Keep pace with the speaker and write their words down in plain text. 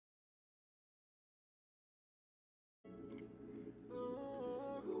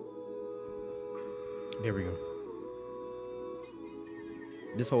There we go.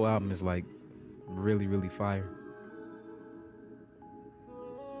 This whole album is like really, really fire.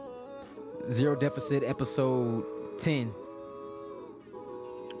 Zero Deficit episode 10.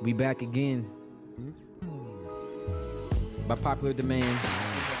 We back again. By popular demand.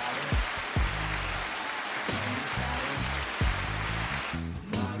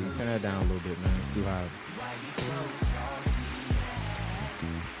 Turn that down a little bit, man. It's too high.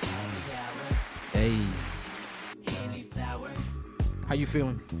 Hey. How you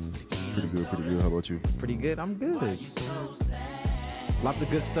feeling? Pretty good, pretty good. How about you? Pretty good. I'm good. Lots of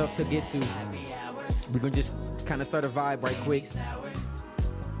good stuff to get to. We're going to just kind of start a vibe right quick.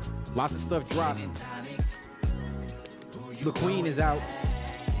 Lots of stuff dropped. The Queen is out.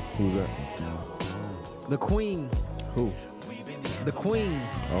 Who's that? The Queen. Who? The Queen.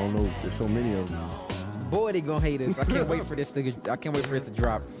 I don't know. There's so many of them. Boy, they gonna hate us. I can't wait for this to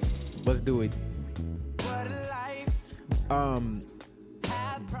drop. Let's do it.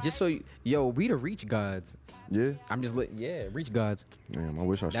 Just so we the reach gods. Yeah? I'm just reach gods. Damn, I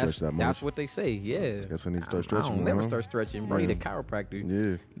wish I stretched that much. That's what they say. Yeah. Guess I need to start stretching. I don't never start stretching. Bro, I need a chiropractor.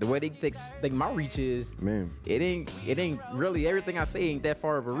 Yeah. The way they think my reach is, man, it ain't really everything I say ain't that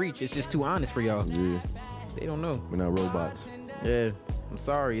far of a reach. It's just too honest for y'all. Yeah. They don't know. We're not robots. Yeah. I'm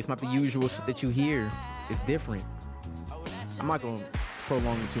sorry. It's not the usual shit that you hear. It's different. I'm not gonna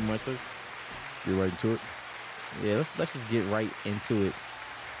prolong it too much. So get right into it. Yeah, let's just get right into it.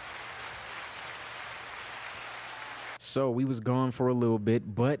 So we was gone for a little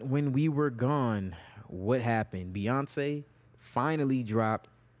bit, but when we were gone, what happened? Beyoncé finally dropped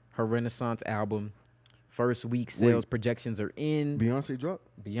her Renaissance album. First week sales projections are in. Beyoncé dropped?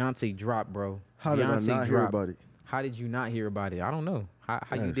 Beyoncé dropped, bro. How did I not hear about it? How did you not hear about it? I don't know.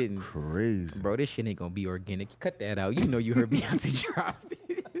 How you didn't? Crazy. Bro, this shit ain't gonna be organic. Cut that out. You know you heard Beyoncé drop.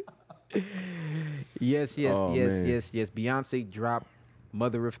 Yes. Beyoncé dropped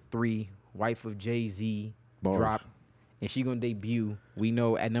Mother of Three, wife of Jay-Z, dropped. And she gonna debut. We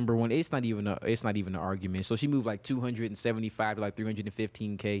know at number one. It's not even an argument. So she moved like 275 to like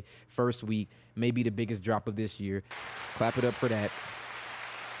 315K first week. Maybe the biggest drop of this year. Clap it up for that.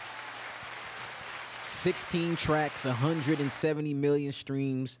 16 tracks, 170 million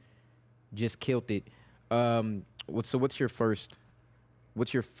streams. Just killed it. What's your first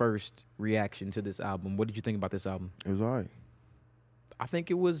reaction to this album? What did you think about this album? It was all right. I think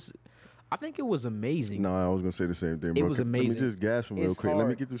it was amazing. No, I was gonna say the same thing, bro. It was amazing. Let me just gas him real quick. Hard. Let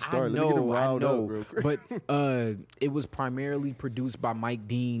me get them started. Let me get them riled up real quick. But it was primarily produced by Mike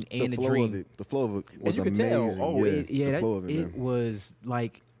Dean and The Dream. The flow of it was amazing. Tell. Oh, the flow of it was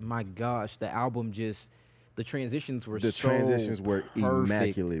like, my gosh, the album just, the transitions were perfect.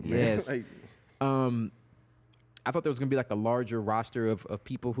 Immaculate, man. Yes. I thought there was gonna be like a larger roster of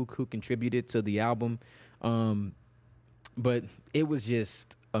people who contributed to the album, but it was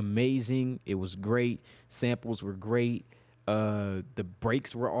just amazing. It was great. Samples were great. The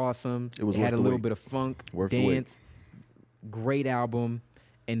breaks were awesome. It had a little bit of funk, dance. Great album.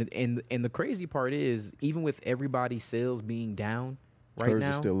 And the crazy part is, even with everybody's sales being down right now, hers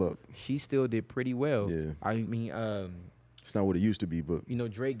is still up. She still did pretty well. Yeah. I mean, it's not what it used to be, but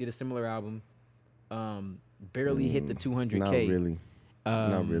Drake did a similar album. Barely hit the 200K. Not really.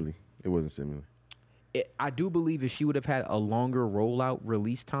 Not really. It wasn't similar. I do believe if she would have had a longer rollout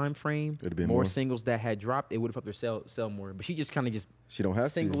release time frame, it'd been more singles that had dropped, it would have helped her sell more. But she just kind of she don't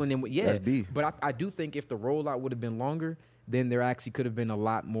have singling to. them. Yeah, that's B. But I do think if the rollout would have been longer, then there actually could have been a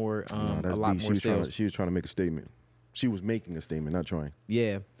lot more. That's a lot B. more sales. She was trying to make a statement. She was making a statement, not trying.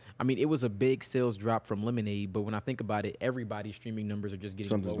 Yeah. I mean, it was a big sales drop from Lemonade, but when I think about it, everybody's streaming numbers are just getting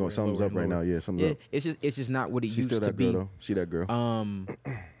something's up right now. Yeah, something's up. It's just not what it used to be. She's still that girl, though. She that girl.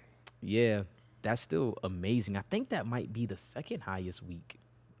 Yeah, that's still amazing. I think that might be the second highest week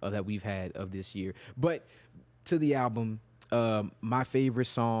that we've had of this year. But to the album, my favorite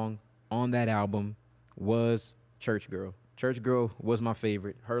song on that album was Church Girl. Church Girl was my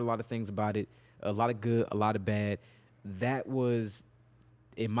favorite. Heard a lot of things about it. A lot of good, a lot of bad. That was,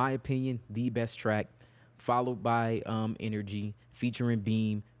 in my opinion, the best track, followed by Energy featuring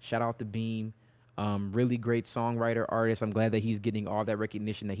Beam. Shout out to Beam. Really great songwriter, artist. I'm glad that he's getting all that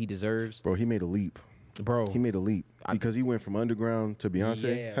recognition that he deserves. Bro, he made a leap. He made a leap because he went from underground to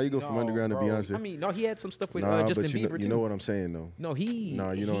Beyonce. Yeah, How you go from underground to Beyonce? I mean, no, he had some stuff with Justin Bieber too. You know what I'm saying, though. No, you know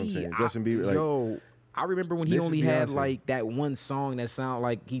what I'm saying. Justin Bieber, I remember when he only had like that one song that sounded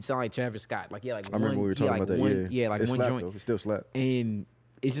like Travis Scott. Like I remember we were talking about that. Yeah, like it one slapped, joint. Though. It still slapped. And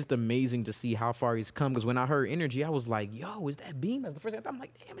it's just amazing to see how far he's come. Because when I heard Energy, I was like, "Yo, is that Beam?" That's the first thing I thought. I'm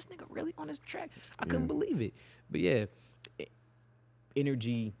like, "Damn, this nigga really on this track." I couldn't believe it. But yeah,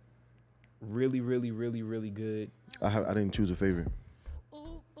 Energy Really, really, really, really good. I didn't choose a favorite.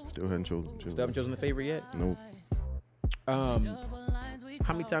 Still haven't chosen. Still haven't chosen a favorite yet? Nope.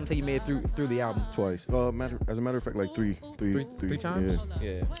 How many times have you made it through the album? Twice. As a matter of fact, like three times.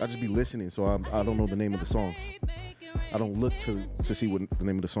 Yeah. I just be listening, so I don't know the name of the songs. I don't look to see what the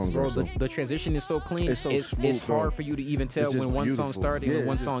name of the songs are. Bro, the transition is so clean. It's so smooth, it's hard for you to even tell when one beautiful. song started and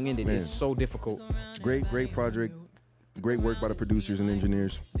one song ended. Man. It's so difficult. Great project. Great work by the producers and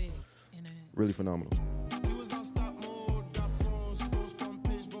engineers. Really phenomenal.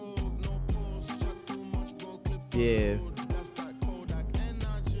 Yeah.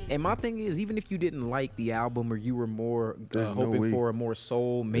 And my thing is, even if you didn't like the album or you were more hoping for a more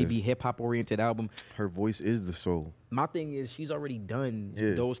soul, maybe hip hop oriented album, her voice is the soul. My thing is, she's already done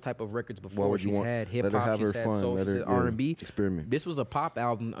those type of records before. Why would you she's had hip hop, she's had soul, she's had R&B. Experiment. This was a pop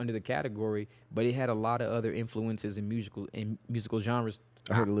album under the category, but it had a lot of other influences in musical genres.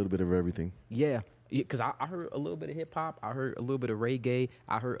 I heard a little bit of everything. Yeah. Because I heard a little bit of hip hop, I heard a little bit of reggae,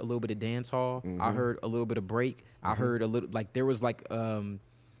 I heard a little bit of dance hall, I heard a little bit of break, I heard a little there was like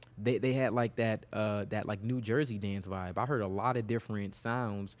they had like that like New Jersey dance vibe. I heard a lot of different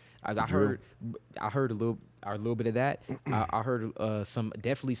sounds. I heard a little bit of that. I heard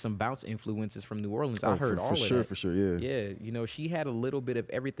definitely some bounce influences from New Orleans. I heard all of that. For sure, yeah. Yeah, you know, she had a little bit of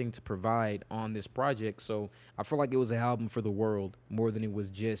everything to provide on this project. So I feel like it was an album for the world more than it was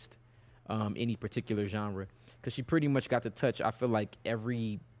just any particular genre, because she pretty much got to touch, I feel like,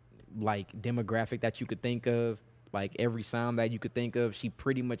 every like demographic that you could think of, like every sound that you could think of. She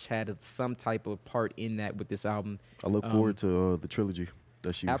pretty much had some type of part in that with this album. I look forward to the trilogy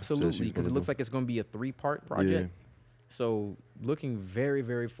that she absolutely, because it looks like it's going to be a 3-part project. Yeah. So looking very,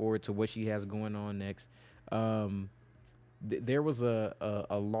 very forward to what she has going on next. There was a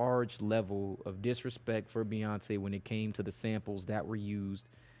large level of disrespect for Beyonce when it came to the samples that were used.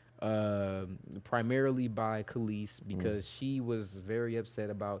 Primarily by Khalees, because she was very upset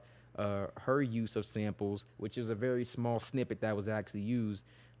about her use of samples, which is a very small snippet that was actually used.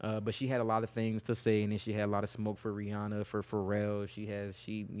 But she had a lot of things to say, and then she had a lot of smoke for Rihanna, for Pharrell. She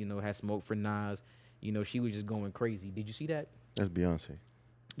had smoke for Nas. You know, she was just going crazy. Did you see that? That's Beyonce.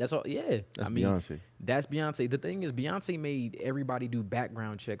 That's all. Yeah, Beyonce. That's Beyonce. The thing is, Beyonce made everybody do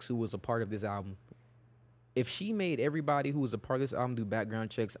background checks who was a part of this album. If she made everybody who was a part of this album do background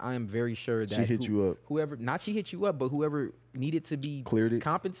checks, I am very sure that she hit you up. Whoever, not she hit you up, but whoever needed to be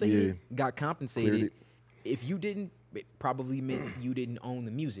compensated, got compensated. If you didn't, it probably meant you didn't own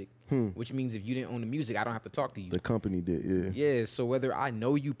the music, which means if you didn't own the music, I don't have to talk to you. The company did, yeah. Yeah, so whether I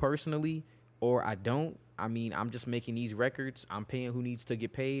know you personally or I don't, I mean, I'm just making these records. I'm paying who needs to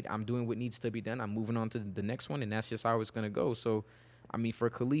get paid. I'm doing what needs to be done. I'm moving on to the next one, and that's just how it's going to go. So, I mean, for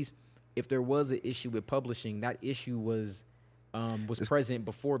Khalees, if there was an issue with publishing, that issue was present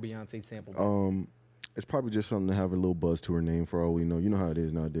before Beyonce sampled. It's probably just something to have a little buzz to her name, for all we know. You know how it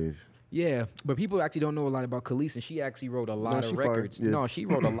is nowadays. Yeah, but people actually don't know a lot about Khalees, and she actually wrote a lot of records. No, she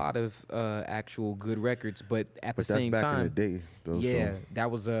wrote a lot of actual good records, but at the same time, that's back in the day, though. Yeah, so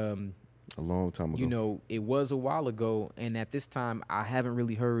that was a long time ago. You know, it was a while ago, and at this time, I haven't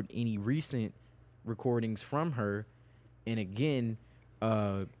really heard any recent recordings from her. And again,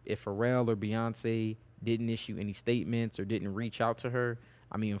 if Pharrell or Beyonce didn't issue any statements or didn't reach out to her,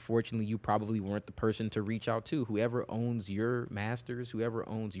 I mean, unfortunately, you probably weren't the person to reach out to. Whoever owns your masters, whoever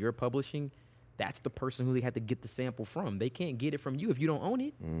owns your publishing, that's the person who they had to get the sample from. They can't get it from you if you don't own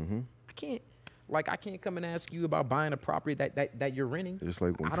it. Mm-hmm. I can't come and ask you about buying a property that you're renting. Just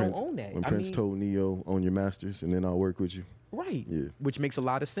like when don't own that. When Prince told Neo, own your masters, and then I'll work with you. Right. Yeah. Which makes a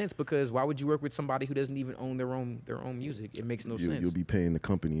lot of sense, because why would you work with somebody who doesn't even own their own music? It makes no sense. You'll be paying the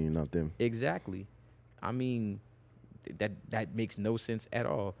company and not them. Exactly. I mean, that makes no sense at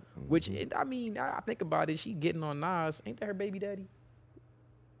all. Mm-hmm. Which, I mean, I think about it. She getting on Nas. Ain't that her baby daddy?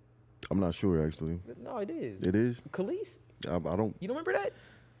 I'm not sure, actually. No, it is. It is? Khalees? I don't. You don't remember that?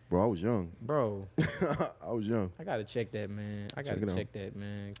 Bro, I was young. Bro. I was young. I gotta check that, man. Check that,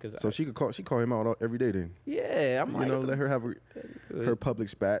 man. So she call him out every day then. Yeah, I'm let her have her public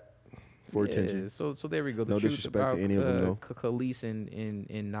spat for attention. So there we go. The no truth disrespect about to any of them, though. Khalees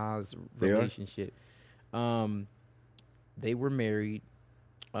and Nas' relationship. They were married.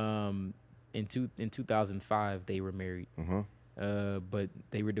 In 2005 they were married. But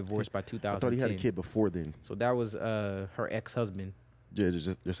they were divorced by 2010. I thought he had a kid before then. So that was her ex-husband. Yeah, just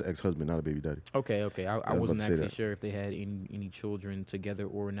an ex-husband, not a baby daddy. Okay. I wasn't actually sure if they had any children together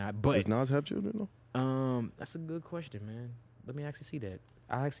or not. But does Nas have children though? That's a good question, man. Let me actually see that.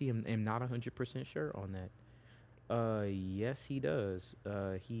 I actually am not 100% sure on that. Yes, he does.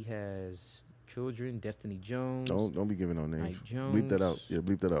 He has children, Destiny Jones. Don't be giving no names. Mike Jones. Bleep that out. Yeah,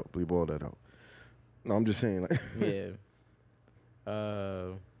 bleep that out. Bleep all that out. No, I'm just saying. Like, Yeah.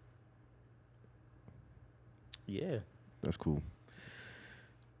 Yeah. That's cool.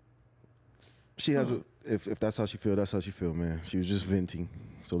 She has if that's how she feel, that's how she feel, man. She was just venting,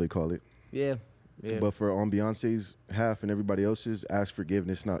 so they call it. Yeah. Yeah. But for on Beyonce's half and everybody else's, ask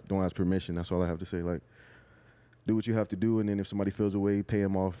forgiveness, don't ask permission. That's all I have to say. Like, do what you have to do, and then if somebody feels away, pay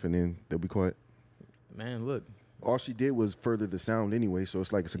them off, and then they'll be quiet. Man, look. All she did was further the sound anyway, so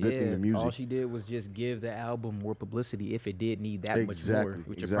it's like it's a good thing to music. All she did was just give the album more publicity if it did need that much more,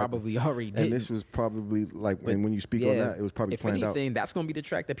 which it exactly. probably already did. And this was probably like, and when you speak on that, it was probably planned out. If anything, that's going to be the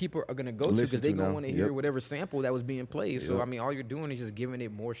track that people are going to go to because they're going to want to hear whatever sample that was being played. So, I mean, all you're doing is just giving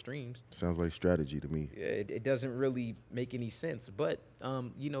it more streams. Sounds like strategy to me. It doesn't really make any sense. But,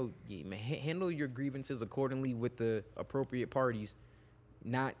 you know, handle your grievances accordingly with the appropriate parties,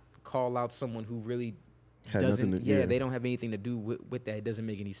 not call out someone who really doesn't. They don't have anything to do with that. It doesn't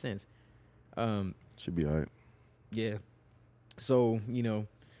make any sense. Should be all right. Yeah. So, you know,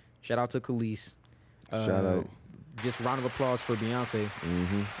 shout out to Khalees. Shout out. Just round of applause for Beyonce.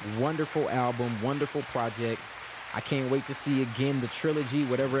 Mm-hmm. Wonderful album, wonderful project. I can't wait to see again the trilogy,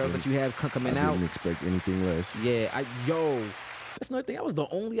 whatever else that you have coming out. I didn't expect anything less. Yeah, that's another thing. That was the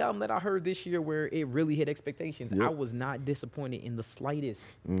only album that I heard this year where it really hit expectations. Yep. I was not disappointed in the slightest.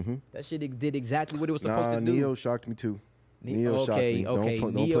 Mm-hmm. That shit did exactly what it was supposed to do. Neo shocked me too. Neo shocked me. Don't play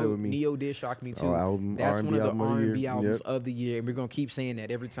with me. Neo did shock me too. That's R&B one of the R&B albums yep. of the year, and we're gonna keep saying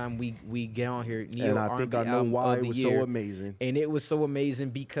that every time we get on here. Neo and I R&B think I know why it was so amazing. And it was so amazing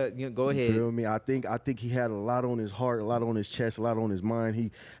because go ahead. You feel me? I think he had a lot on his heart, a lot on his chest, a lot on his mind.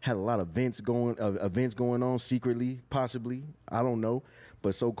 He had a lot of events going on secretly, possibly. I don't know,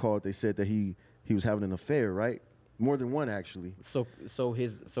 but so-called they said that he was having an affair, right? More than one, actually. So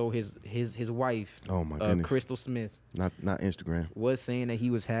his wife, oh my goodness, Crystal Smith, not Instagram, was saying that he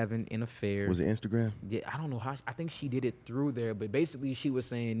was having an affair. Was it Instagram? Yeah, I don't know how. I think she did it through there, but basically she was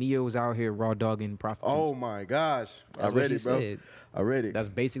saying Neo was out here raw dogging prostitutes. Oh my gosh, That's I read it, bro. Said. I read it. That's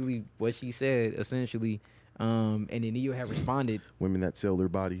basically what she said, essentially. And then Neo had responded. Women that sell their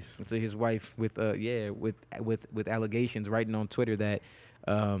bodies to his wife with allegations, writing on Twitter that.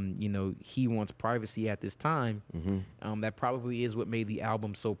 You know, he wants privacy at this time. Mm-hmm. That probably is what made the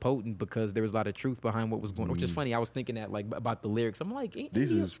album so potent because there was a lot of truth behind what was going on, which is funny. I was thinking that like about the lyrics. I'm like, ain't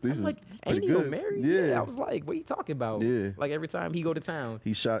Neo married? Yeah. I was like, what are you talking about? Yeah. Like every time he go to town.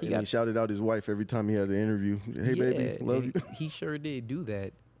 He shouted out his wife every time he had an interview. Hey, baby, love you. He sure did do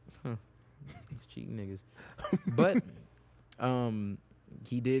that. These cheating niggas. But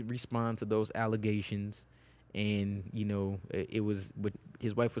he did respond to those allegations. And, you know, it was what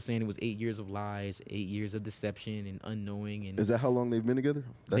his wife was saying. It was 8 years of lies, 8 years of deception and unknowing. And is that how long they've been together?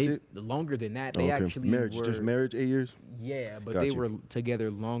 That's it? Longer than that. They actually were. Just marriage, 8 years? Yeah, but they were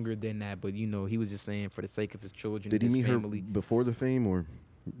together longer than that. But, you know, he was just saying for the sake of his children, did he meet family. her before the fame or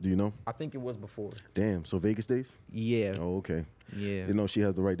do you know? I think it was before. Damn, so Vegas days? Yeah. Oh, okay. Yeah. You know, she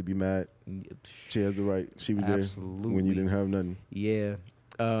has the right to be mad. She has the right. She was there when you didn't have nothing. Yeah.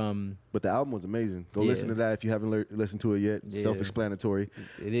 But the album was amazing. Go listen to that if you haven't listened to it yet. Yeah. Self-explanatory.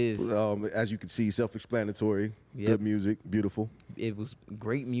 It is. As you can see, self-explanatory. Yep. Good music. Beautiful. It was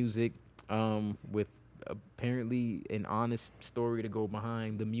great music with apparently an honest story to go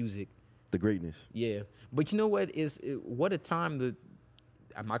behind the music. The greatness. Yeah. But you know what? What a time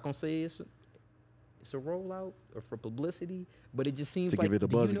I'm not going to say it's a rollout or for publicity, but it just seems to like give it a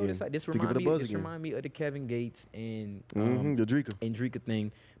buzz again. This remind me of the Kevin Gates and the Drika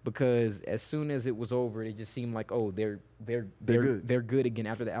thing because as soon as it was over, it just seemed like they're good again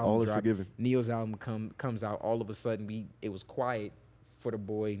after the album all dropped. Forgiven. Neo's album comes out, all of a sudden it was quiet for the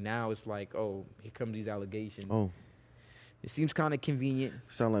boy. Now it's like here comes these allegations. Oh, it seems kind of convenient.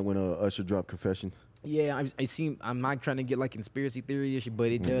 Sound like when Usher dropped Confessions. Yeah, I'm not trying to get like conspiracy theory-ish,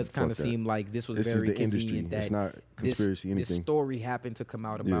 but it does kind of seem like this was very is the convenient. Industry. It's not conspiracy anything. This story happened to come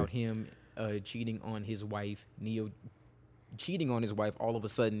out about him cheating on his wife, Neo cheating on his wife all of a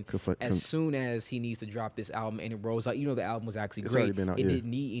sudden as soon as he needs to drop this album and it rolls out. You know, the album was actually great. Already been out, it didn't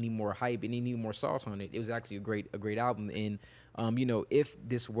need any more hype. It didn't need more sauce on it. It was actually a great album. And you know, if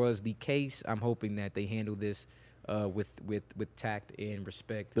this was the case, I'm hoping that they handle this with tact and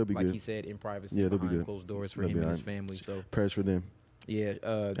respect, like good. He said, in privacy, behind closed doors for him and his family. So prayers for them. Yeah,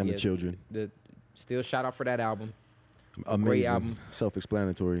 and the children. Still shout out for that album. Amazing. Great album.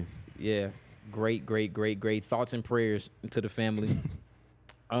 Self-explanatory. Yeah, great thoughts and prayers to the family.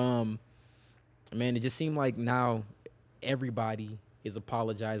 Man, it just seemed like now everybody is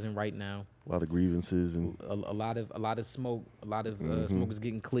apologizing right now. A lot of grievances and a lot of smoke. Smoke is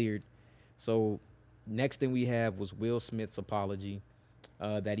getting cleared. So next thing we have was Will Smith's apology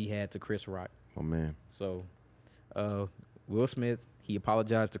that he had to Chris Rock. Oh man. So Will Smith, he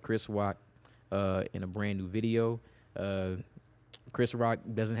apologized to Chris Rock in a brand new video. Chris Rock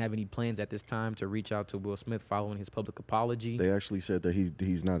doesn't have any plans at this time to reach out to Will Smith following his public apology. They actually said that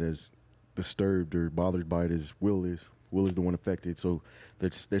he's not as disturbed or bothered by it as Will is. Will is the one affected. So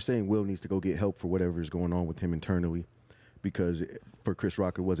they're saying Will needs to go get help for whatever is going on with him internally, because for Chris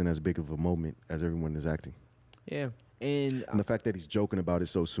Rock, it wasn't as big of a moment as everyone is acting. Yeah. And the fact that he's joking about it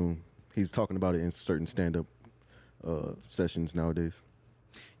so soon. He's talking about it in certain stand-up sessions nowadays.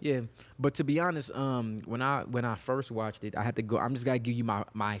 Yeah, but to be honest, when I first watched it, I had to go. I'm just gotta give you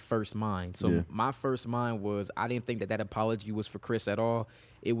my first mind. So my first mind was I didn't think that apology was for Chris at all.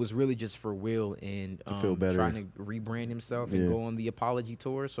 It was really just for Will and to feel better, trying to rebrand himself and go on the apology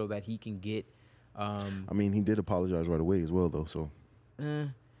tour so that he can get. I mean, he did apologize right away as well, though. So.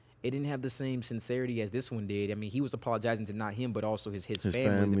 It didn't have the same sincerity as this one did. I mean, he was apologizing to not him, but also his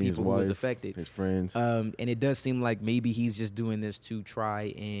family, the people who was affected. His friends. And it does seem like maybe he's just doing this to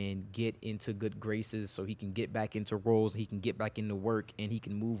try and get into good graces so he can get back into roles, he can get back into work, and he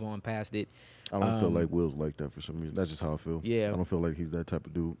can move on past it. I don't feel like Will's like that for some reason. That's just how I feel. Yeah. I don't feel like he's that type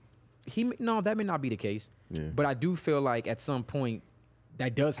of dude. That may not be the case. Yeah. But I do feel like at some point,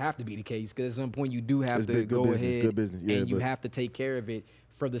 that does have to be the case, because at some point you do have to go ahead and you have to take care of it.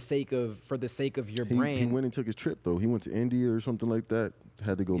 For the sake of your brand. He went and took his trip though. He went to India or something like that.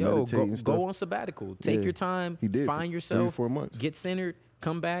 Had to go meditate and stuff. Go on sabbatical. Take your time. He did. Find yourself. 3 or 4 months. Get centered.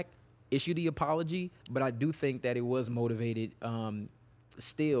 Come back. Issue the apology. But I do think that it was motivated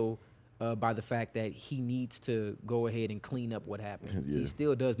still by the fact that he needs to go ahead and clean up what happened. Yeah. He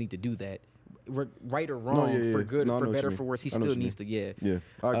still does need to do that. Right or wrong, for good, for better, for worse. He still needs to. Yeah.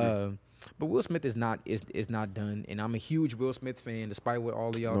 I agree. But Will Smith is not done, and I'm a huge Will Smith fan, despite what all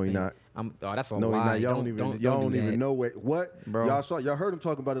of y'all think. No, he's not. That's a no, lie. Y'all don't even know what. Bro. Y'all heard him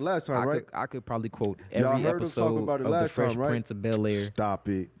talking about it last time, right? I could probably quote every episode of The Fresh Prince of Bel-Air. Stop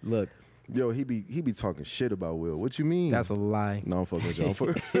it. Look. Yo, he be talking shit about Will. What you mean? That's a lie. No, I'm fucking with y'all.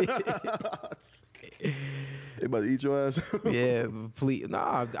 They about to eat your ass. Yeah, please.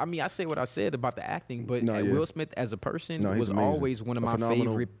 Nah, I mean, I say what I said about the acting, but Will Smith as a person was amazing. always one of my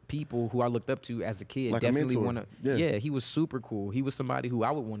favorite people who I looked up to as a kid. Like Definitely one of. Yeah, he was super cool. He was somebody who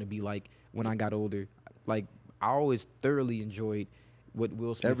I would want to be like when I got older. Like, I always thoroughly enjoyed what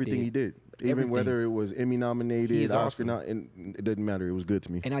Will Smith Everything he did. Even whether it was Emmy nominated, Oscar nominated, it didn't matter. It was good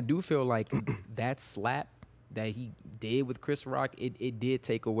to me. And I do feel like that slap that he did with Chris Rock, it did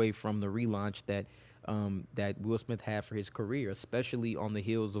take away from the relaunch that Will Smith had for his career, especially on the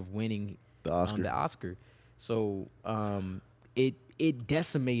heels of winning the Oscar. So it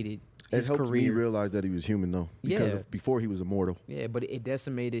decimated his career. It helped me realize that he was human, though, because before he was immortal. Yeah, but it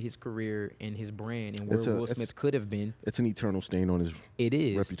decimated his career and his brand and where Will Smith could have been. It's an eternal stain on his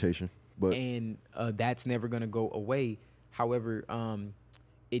reputation. And that's never going to go away. However,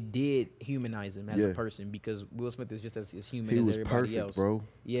 it did humanize him as a person, because Will Smith is just as human as everybody else. Bro.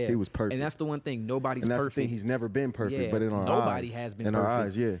 Yeah, he was perfect. And that's the one thing. Nobody's perfect. The thing. He's never been perfect, but in our nobody eyes, has been in perfect. Our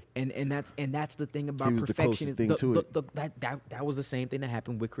eyes, yeah. And that's the thing about he was perfection. The closest thing to it. That was the same thing that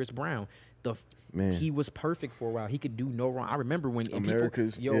happened with Chris Brown. Man. He was perfect for a while. He could do no wrong. I remember when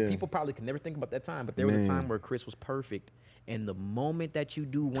people probably could never think about that time, but there was a time where Chris was perfect. And the moment that you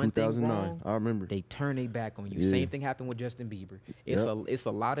do one thing wrong, I remember, they turn their back on you. Yeah. Same thing happened with Justin Bieber. It's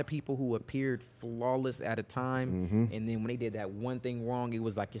a lot of people who appeared flawless at a time, and then when they did that one thing wrong, it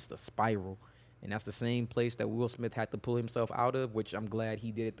was like just a spiral. And that's the same place that Will Smith had to pull himself out of, which I'm glad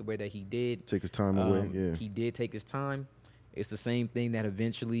he did it the way that he did. Take his time away. Yeah, he did take his time. It's the same thing that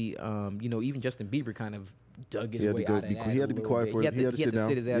eventually, even Justin Bieber kind of dug his way out of that. He had to be quiet for it. He had to sit down.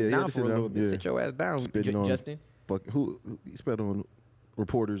 Sit his ass down for a little bit. Sit your ass down, Justin. Who he spent on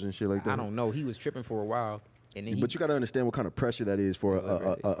reporters and shit like that? I don't know. He was tripping for a while, and then but you got to understand what kind of pressure that is for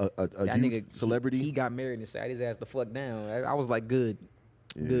a youth celebrity. He got married and sat his ass the fuck down. I was like, good,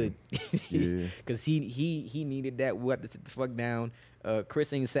 because he needed that. We'll have to sit the fuck down.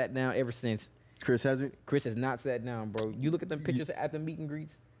 Chris ain't sat down ever since. Chris hasn't. Chris has not sat down, bro. You look at them pictures at the meet and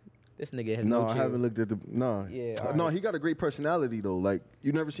greets. This nigga has no chill. I haven't looked at the. No. Yeah. No, he got a great personality though. Like,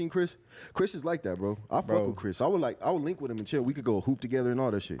 you never seen Chris? Chris is like that, bro. I fuck with Chris. I would link with him and chill. We could go hoop together and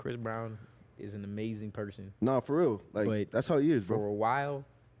all that shit. Chris Brown is an amazing person. Nah, for real. Like, but that's how he is, bro. For a while,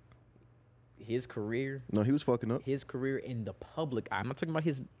 his career. No, he was fucking up. His career in the public eye. I'm not talking about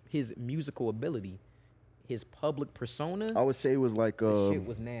his musical ability. His public persona. I would say it was like shit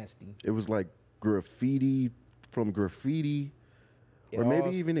was nasty. It was like graffiti or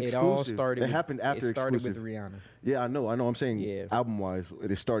maybe even exclusive. It all started. It happened after It started exclusive. with Rihanna. Yeah, I know. I'm saying Yeah. album-wise,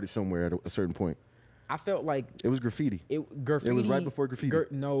 it started somewhere at a certain point. I felt like It was Graffiti. Graffiti. It was right before Graffiti.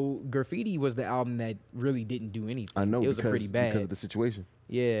 Graffiti was the album that really didn't do anything. I know it was pretty bad because of the situation.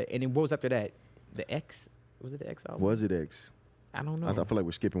 Yeah, and then what was after that? The X. Was it the X album? Was it X? I don't know. I feel like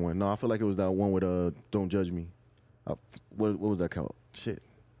we're skipping one. No, I feel like it was that one with Don't Judge Me. What was that called? Shit.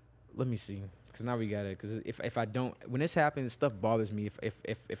 Let me see, because now we got it. Because if I don't, when this happens, stuff bothers me.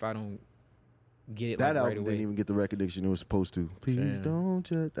 If I don't get it That like album right away. didn't even get the recognition it was supposed to. Please don't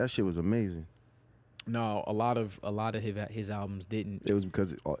judge. That shit was amazing. No, a lot of his albums didn't. It was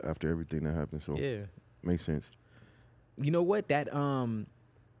because after everything that happened. So Yeah, makes sense. you know what? That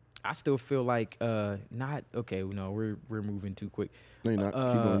I still feel like not okay. No, we're moving too quick. No, you're not.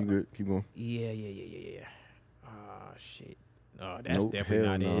 Keep going. You good. Keep going. Yeah. Shit. Oh, that's Nope, definitely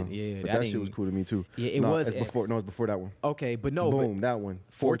hell not no. it. Yeah, But that shit was cool to me too. Yeah, it No, was it's before. X. No, it's before that one. Okay, but no, Boom, that one.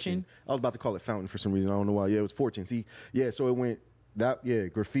 Fortune? I was about to call it Fountain for some reason. I don't know why. Yeah, it was Fortune. See, yeah. So it went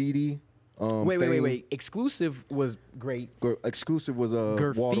Graffiti. Wait. Exclusive was great. Exclusive was Wall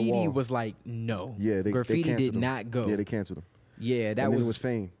to Graffiti Wall. was like no. Yeah, they Graffiti canceled did him. not go. Yeah, they canceled him. Yeah, that And then was it was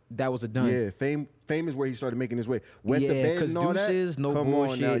Fame. That was a done. Yeah, Fame is where he started making his way. Wet the Yeah, bed 'cause and all Deuces, that. No Come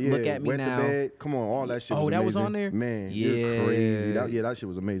Bullshit, on now, Look at Me Wet Now. the bed. Come on, all that shit was Oh, amazing. that was on there? Man, Yeah. you're crazy. That shit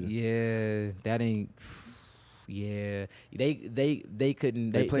was amazing. Yeah, that ain't. Yeah, they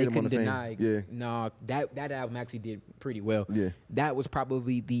couldn't They played him on couldn't the Fame. deny. Yeah. No, that album actually did pretty well. Yeah. That was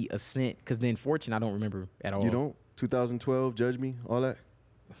probably the Ascent, because then Fortune I don't remember at all. You don't? 2012, Judge Me, all that?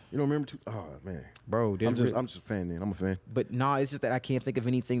 You don't remember? Oh, man. Bro? I'm just a fan then. I'm a fan. But no, it's just that I can't think of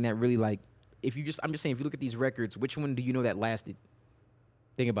anything that really like. I'm just saying, if you look at these records, which one do you know that lasted?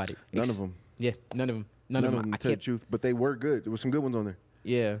 Think about it. None of them. Yeah, none of them. None of them. to tell the truth. But they were good. There was some good ones on there.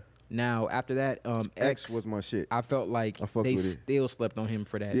 Yeah. Now after that, X was my shit. I felt like I fucked they with it. still slept on him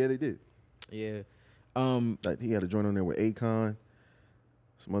for that. Yeah, they did. Yeah. Like, he had a joint on there with Akon,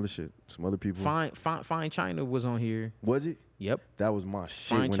 some other shit, some other people. Fine China was on here. Was it? Yep. That was my shit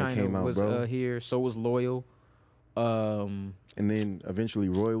Fine when China it came out, was bro. here. So was Loyal. And then eventually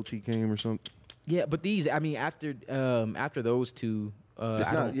Royalty came or something. Yeah, but these, I mean, after those two, It's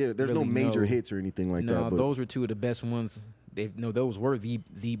I not. don't Yeah, there's no really major know. hits or anything like No, that. But those were two of the best ones. Those were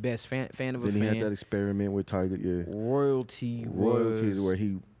the best fan of a then fan. he had that experiment with Tiger. Yeah, Royalty is was where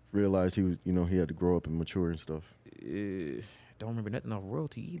he realized he was. He had to grow up and mature and stuff. don't remember nothing off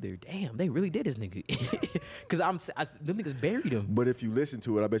Royalty either. Damn, they really did this nigga. Because them niggas buried him. But if you listen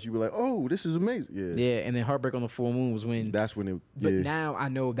to it, I bet you were like, "Oh, this is amazing." Yeah, Yeah, and then Heartbreak on the Full Moon was when. that's when it. But Yeah, now I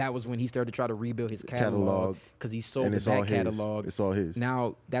know that was when he started to try to rebuild his catalog because he sold and the it's all back his. catalog. It's all his.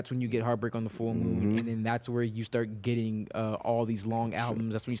 Now that's when you get Heartbreak on the Full Moon, and then that's where you start getting all these long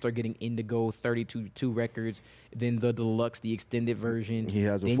albums. That's when you start getting Indigo, 32 records, then the deluxe, the extended version. He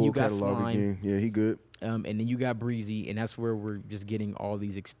has a then full you got catalog Slime, again. Yeah, he good. and then you got Breezy, and that's where we're just getting all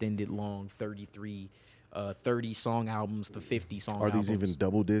these extended, long 30 song albums to 50 song Are albums. these even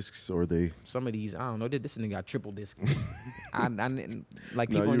double discs or are they? Some of these, I don't know. This nigga got triple disc. I didn't- like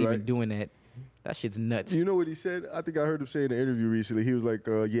No, people aren't you're even right. doing that. That shit's nuts. You know what he said? I think I heard him say in an interview recently. He was like,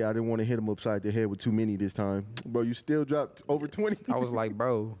 "Yeah, I didn't want to hit him upside the head with too many this time, bro. You still dropped over 20." I was like,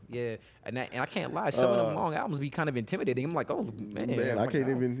 bro, yeah, and I can't lie. Some of them long albums be kind of intimidating. I'm like, oh man, I can't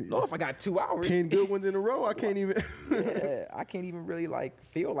even. know if I got 2 hours. 10 good ones in a row. I can't even. Yeah, I can't even really like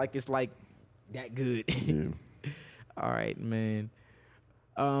feel like it's like that good. Yeah. All right, man.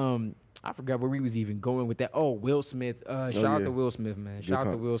 I forgot where we was even going with that. Oh, Will Smith. Shout out yeah. to Will Smith, man. Shout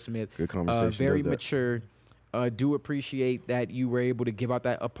out to Will Smith. Good conversation, Very does that. mature. Do appreciate that you were able to give out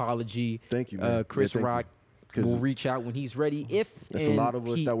that apology. Thank you, man. Chris Yeah, thank Rock you. 'Cause will reach out when he's ready. If There's a and lot of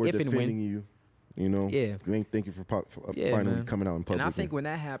us he- that were if and when. defending you. Yeah. Thank you for Yeah, finally man. coming out in public. And I think when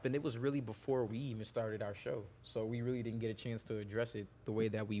that happened, it was really before we even started our show. So we really didn't get a chance to address it the way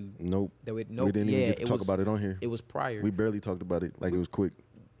that we. Nope. We We didn't even get to talk about it on here. It was prior. We barely talked about it. Like, it was quick.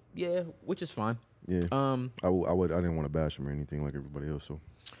 Yeah, which is fine. Yeah. I didn't want to bash him or anything like everybody else. So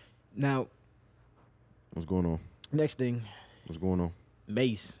Now, what's going on? next thing, What's going on?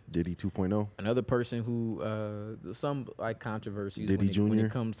 Mace, Diddy 2.0. another person who some like controversies Diddy when Jr.?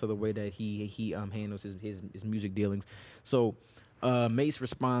 it comes to the way that he handles his music dealings. So Mace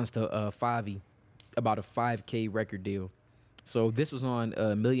responds to Fivio about a $5K record deal. So this was on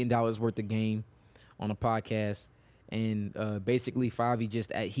 $1 million worth of game on a podcast. And basically,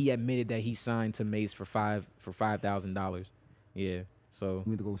 Fivio he admitted that he signed to Mace for $5,000. Yeah, so We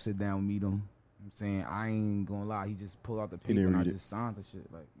need to go sit down and meet him. I'm saying, I ain't gonna lie, he just pulled out the He paper didn't and I read it. just signed the shit.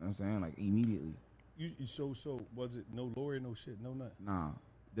 Like, you know what I'm saying? Like, immediately. So was it no lawyer, no shit, no nothing? Nah.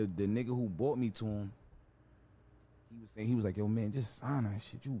 The nigga who bought me to him, he was like, yo, man, just sign that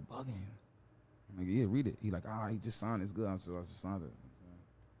shit. You bugging. I'm like, yeah, read it. He like, all right, just sign it. It's good. So I just signed it.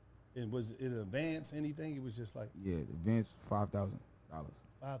 And was it advance anything? It was just like Yeah, the advance $5,000.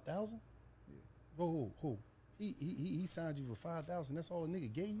 5,000. Yeah. Whoa. He signed you for 5,000. That's all a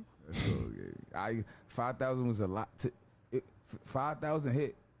nigga gave you. That's all okay. 5,000 was a lot. 5,000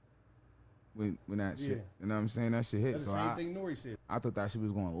 hit when that shit. Yeah. You know what I'm saying? That shit hit. That's the same thing Nori said. I thought that shit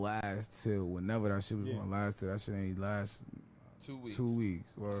was gonna last till whenever that shit was gonna last till. That shit ain't last 2 weeks. 2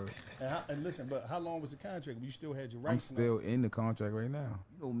 weeks. Word. And listen, but how long was the contract? You still had your I'm rights. still in the contract right now.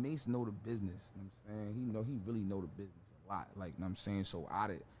 You know, Mace know the business. You know what I'm saying? He really know the business a lot. Like, you know what I'm saying? So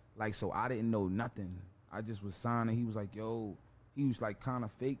I didn't know nothing. I just was signing. He was like, yo, he was like kind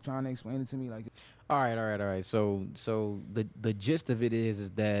of fake trying to explain it to me. Like, All right. So the gist of it is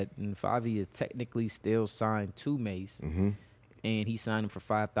that Fivio is technically still signed to Mace, and he signed him for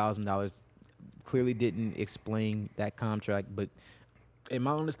 $5,000. Clearly didn't explain that contract, but in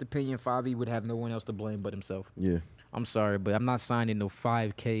my honest opinion, Fivio would have no one else to blame but himself. Yeah. I'm sorry, but I'm not signing no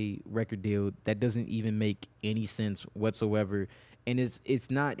 5K record deal that doesn't even make any sense whatsoever, and it's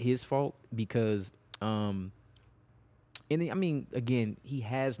not his fault because and I mean, again, he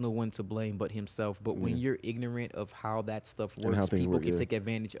has no one to blame but himself. But when you're ignorant of how that stuff And how works, things people work, can yeah. take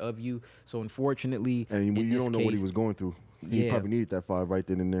advantage of you. So unfortunately, And in you this don't know what he case- was going through. He Yeah. probably needed that 5 right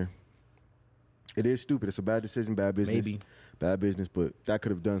then and there. It is stupid. It's a bad decision, bad business. Maybe. Bad business, but that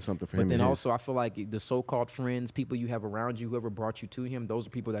could have done something for him. But then and his. also, I feel like the so-called friends, people you have around you, whoever brought you to him, those are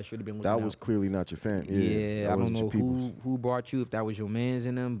people that should have been looking That was out. clearly not your fan. Yeah, that I don't wasn't your know peoples. who brought you, if that was your mans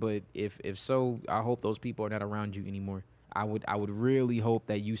in them, but if so, I hope those people are not around you anymore. I would really hope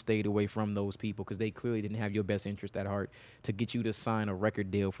that you stayed away from those people because they clearly didn't have your best interest at heart to get you to sign a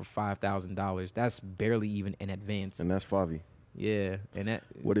record deal for $5,000. That's barely even an advance. And that's Favi. Yeah, and that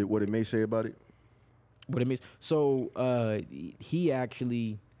What did May say about it? what it means. So he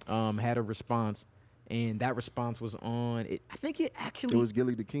actually had a response, and that response was on. I think it actually It was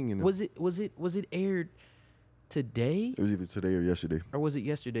Gilly the King. was it aired today It was either today or yesterday. or was it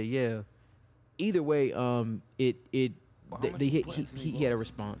yesterday? Yeah. Either way, it Well, how much he you put into me, he had a bro?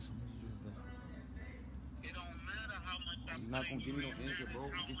 response. It don't matter how much I You're not play, gonna give me no it don't answer, matter bro.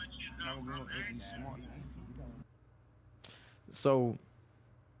 how You're much you not gonna give me no know, answer. You smart, man. So,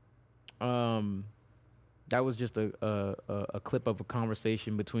 that was just a clip of a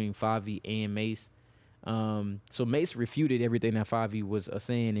conversation between Fivio and Mace. So Mace refuted everything that Fivio was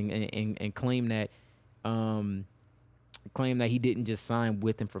saying and claimed that he didn't just sign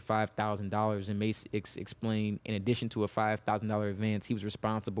with him for $5,000. And Mace explained, in addition to a $5,000 advance, he was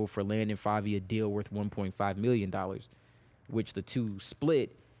responsible for landing Fivio a deal worth $1.5 million, which the two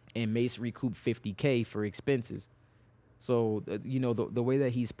split, and Mace recouped $50K for expenses. So, the way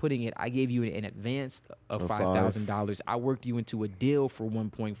that he's putting it, I gave you an advance of $5,000. I worked you into a deal for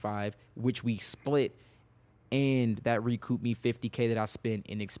 1.5, which we split, and that recouped me $50K that I spent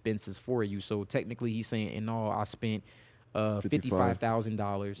in expenses for you. So technically, he's saying in all, I spent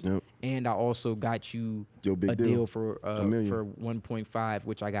 $55,000, Yep. and I also got you Yo, big a deal. deal for $1 million. 1.5,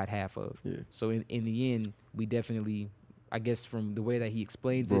 which I got half of. Yeah. So in the end, we definitely, I guess from the way that he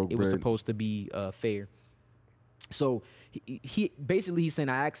explains Broke it was bread. supposed to be fair. So he basically he's saying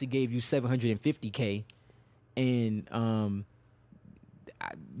I actually gave you $750K, and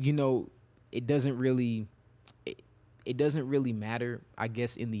it doesn't really matter, I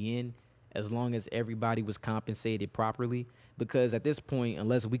guess, in the end, as long as everybody was compensated properly. Because at this point,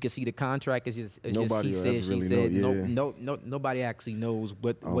 unless we could see the contract, it's just Nobody he will said, ever she really said. know, No, nobody actually knows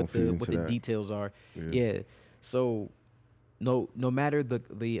what I don't feed into the that. details are. Yeah. Yeah. So no matter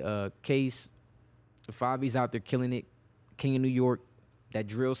the case, Fivio's out there killing it, King of New York, that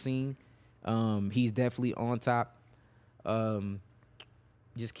drill scene. He's definitely on top.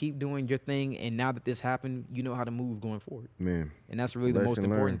 Just keep doing your thing, and now that this happened, you know how to move going forward, Man. and that's really the most Lesson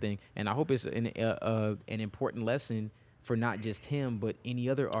important learned. thing. And I hope it's an important lesson for not just him, but any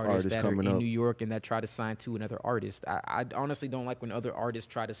other artists Artists that are in coming up. New York and that try to sign to another artist. I honestly don't like when other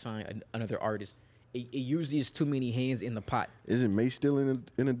artists try to sign another artist. It usually is too many hands in the pot. Isn't May still in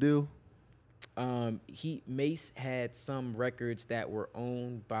a deal? Mace had some records that were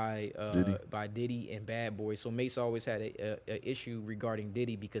owned by Diddy and Bad Boy. So Mace always had a issue regarding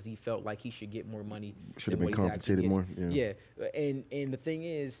Diddy because he felt like he should get more money. Should have than been what he's actually compensated more. getting. Yeah. Yeah, and the thing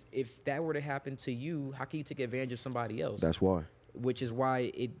is, if that were to happen to you, how can you take advantage of somebody else? That's why. Which is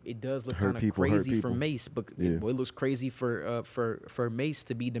why it does look Hurt kind of people, hurt crazy for people. Mace, but Yeah. it looks crazy for Mace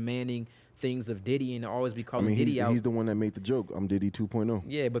to be demanding things of Diddy and always be I calling mean, Diddy out. he's the one that made the joke. I'm Diddy 2.0.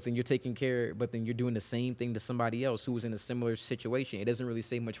 Yeah, but then you're doing the same thing to somebody else who was in a similar situation. It doesn't really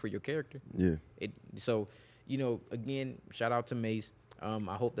say much for your character. Yeah. So, again, shout out to Mace.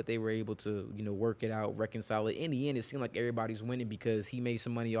 I hope that they were able to, work it out, reconcile it. In the end, it seemed like everybody's winning because he made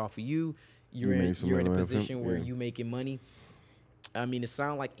some money off of you. You're in a position where you making money. I mean, it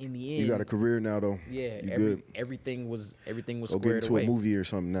sounded like in the end, you got a career now, though. Yeah, everything was Go squared get into away. a movie or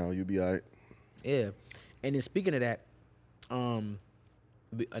something now. You'll be all right. Yeah, and then speaking of that,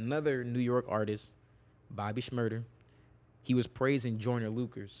 another New York artist, Bobby Shmurda, he was praising Joyner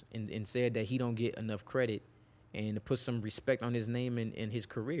Lucas and said that he don't get enough credit and to put some respect on his name and his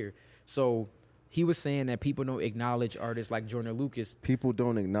career. So he was saying that people don't acknowledge artists like Joyner Lucas. People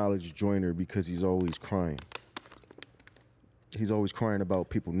don't acknowledge Joyner because he's always crying. He's always crying about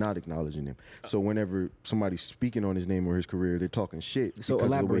people not acknowledging him. So whenever somebody's speaking on his name or his career, they're talking shit. So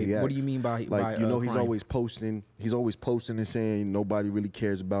elaborate. What do you mean by he's crying? always posting. He's always posting and saying nobody really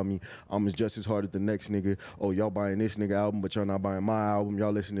cares about me. I'm just as hard as the next nigga. Oh, y'all buying this nigga album, but y'all not buying my album.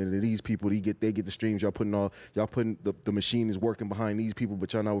 Y'all listening to these people. They get the streams. Y'all putting the machine is working behind these people,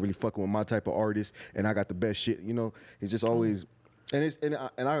 but y'all not really fucking with my type of artist. And I got the best shit. He's just always, and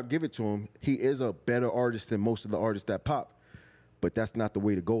I give it to him. He is a better artist than most of the artists that pop. But that's not the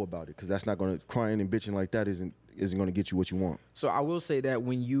way to go about it, because that's not going to, crying and bitching like that isn't going to get you what you want. So I will say that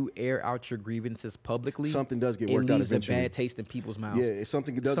when you air out your grievances publicly, something does get worked out eventually. It leaves a bad taste in people's mouths. Yeah,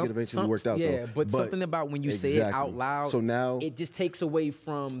 something does get eventually worked out, though. Yeah, but something about when you say it out loud, so now it just takes away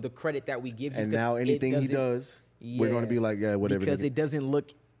from the credit that we give you. And now anything he does, we're going to be like, yeah, whatever. Because it doesn't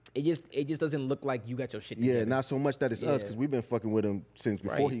look, it just doesn't look like you got your shit together. Yeah, not so much that it's us, because we've been fucking with him since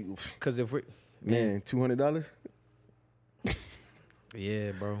before he. Because if we're $200.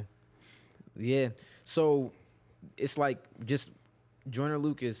 Yeah, bro. Yeah. So it's like just Joyner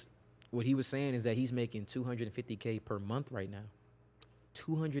Lucas, what he was saying is that he's making $250K per month right now.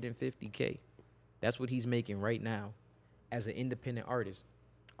 $250K. That's what he's making right now as an independent artist.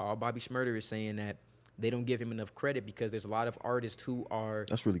 All Bobby Shmurda is saying that they don't give him enough credit because there's a lot of artists who are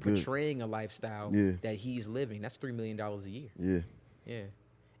portraying a lifestyle that he's living. That's $3 million a year. Yeah. Yeah.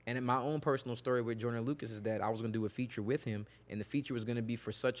 And in my own personal story with Joyner Lucas is that I was going to do a feature with him, and the feature was going to be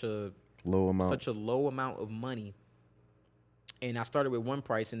for such a low amount of money. And I started with one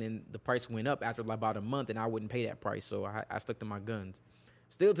price, and then the price went up after about a month, and I wouldn't pay that price, so I stuck to my guns.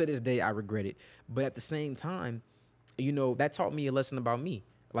 Still to this day, I regret it. But at the same time, that taught me a lesson about me.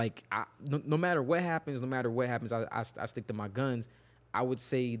 Like, no matter what happens, I stick to my guns. I would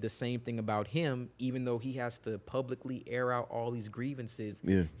say the same thing about him, even though he has to publicly air out all these grievances.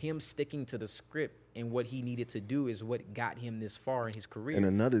 Yeah. Him sticking to the script and what he needed to do is what got him this far in his career. And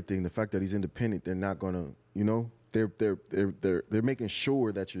another thing, the fact that he's independent, they're not gonna, they're making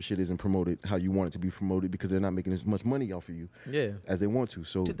sure that your shit isn't promoted how you want it to be promoted, because they're not making as much money off of you as they want to.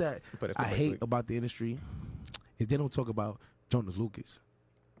 So that I hate about the industry is they don't talk about Joyner Lucas.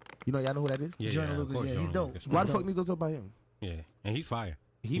 Y'all know who that is? Joyner Lucas, he's dope. Why the fuck niggas don't talk about him? Yeah, and he's fire.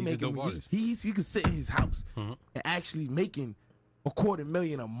 He can sit in his house and actually making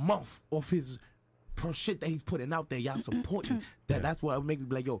 $250,000 a month off his shit that he's putting out there. Y'all supporting that. That's why I make me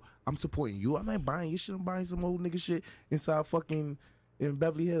be like, yo, I'm supporting you. I'm not buying your shit. I'm buying some old nigga shit inside fucking in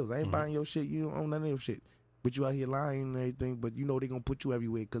Beverly Hills. I ain't buying your shit. You don't own none of your shit. But you out here lying and everything. But they gonna put you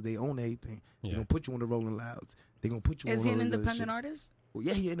everywhere because they own everything. They gonna put you on the Rolling Louds. They gonna put you on. Is he an independent artist? Well,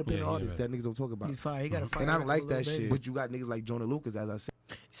 yeah, he an independent artist that niggas don't talk about. He's fire. He got a fire. And I don't like that shit. But you got niggas like Joyner Lucas, as I said.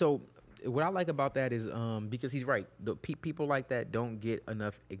 So what I like about that is because he's right. The people like that don't get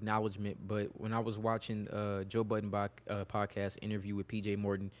enough acknowledgement. But when I was watching Joe Budden podcast interview with PJ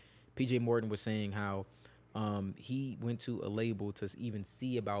Morton was saying how he went to a label to even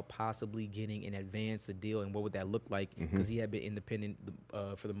see about possibly getting an advance, a deal, and what would that look like, because he had been independent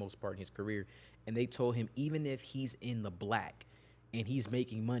for the most part in his career. And they told him even if he's in the black and he's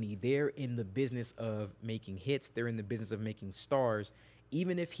making money, they're in the business of making hits. They're in the business of making stars.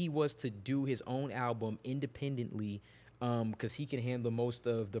 Even if he was to do his own album independently, because he can handle most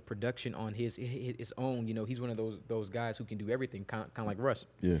of the production on his own. He's one of those guys who can do everything, kind of like Russ.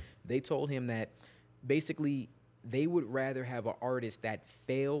 Yeah. They told him that basically they would rather have an artist that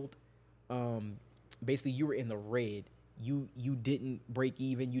failed. Basically, you were in the red. You didn't break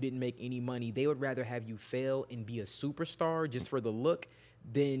even. You didn't make any money. They would rather have you fail and be a superstar just for the look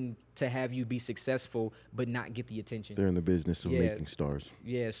than to have you be successful but not get the attention. They're in the business of making stars.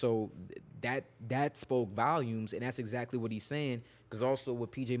 Yeah, so that spoke volumes, and that's exactly what he's saying. Because also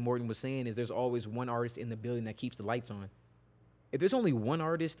what PJ Morton was saying is there's always one artist in the building that keeps the lights on. If there's only one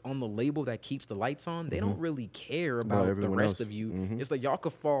artist on the label that keeps the lights on, they don't really care about the rest of you. It's like y'all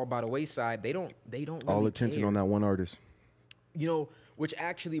could fall by the wayside. They don't really all attention care. on that one artist. Which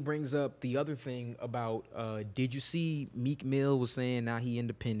actually brings up the other thing about, did you see Meek Mill was saying now he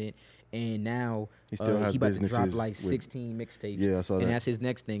independent, and now He still has he about to drop businesses like with- 16 mixtapes. Yeah, I saw and that. that's his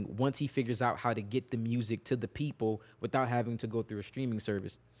next thing. Once he figures out how to get the music to the people without having to go through a streaming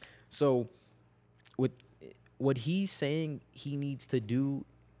service. So, what he's saying he needs to do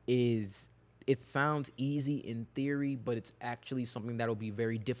is, it sounds easy in theory, but it's actually something that'll be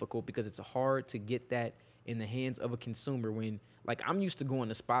very difficult because it's hard to get that in the hands of a consumer. When, like, I'm used to going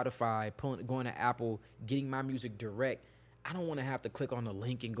to Spotify, going to Apple, getting my music direct. I don't want to have to click on the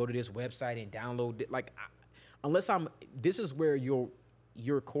link and go to this website and download it. Like, this is where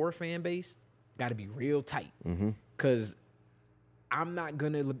your core fan base got to be real tight. Because I'm not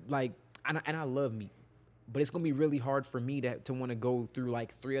going to, like, and I love Meek, but it's going to be really hard for me to want to go through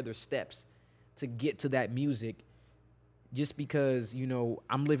like 3 other steps to get to that music, just because, you know,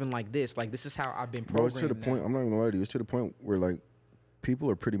 I'm living like this. Like, this is how I've been Bro, programmed. it's to the point. I'm not gonna lie to you. It's to the point where like people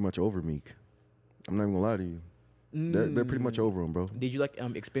are pretty much over Meek. I'm not even gonna lie to you. They're pretty much over him, bro. Did you like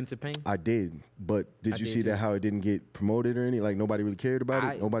Expensive Pain? I did, but did you did see too. that how it didn't get promoted or anything? Like nobody really cared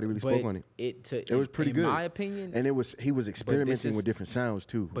about it. Nobody really spoke on it. It was pretty good, in my opinion. And he was experimenting with different sounds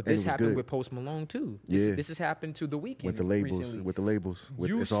too. But and this it was happened good. with Post Malone too. Yeah. This has happened to The Weeknd with the labels. recently. With the labels.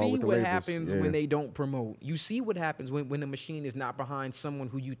 You it's all see with the what labels. happens Yeah. when they don't promote. You see what happens when the machine is not behind someone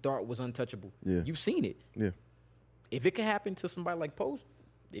who you thought was untouchable. Yeah. You've seen it. Yeah. If it can happen to somebody like Post,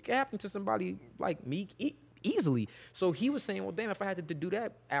 it can happen to somebody like Meek easily. So he was saying, well, damn, if I had to do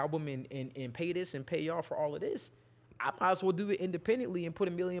that album and pay this and pay y'all for all of this, I might as well do it independently and put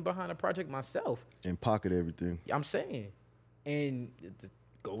 $1 million behind a project myself. And pocket everything. I'm saying. And it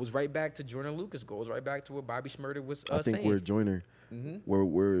goes right back to Jordan Lucas, goes right back to what Bobby Shmurda was I think saying. where Joyner,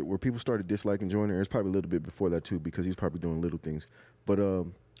 where people started disliking Joyner, it's probably a little bit before that too, because he's probably doing little things. But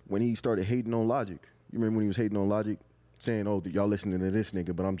when he started hating on Logic, you remember when he was hating on Logic, saying, "Oh, y'all listening to this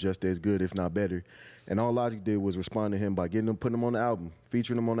nigga, but I'm just as good, if not better." And all Logic did was respond to him by putting him on the album,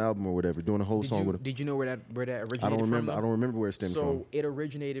 featuring him on the album or whatever, doing a whole song with him. Did you know where that originated I don't remember. from? I don't remember where it stemmed from. So it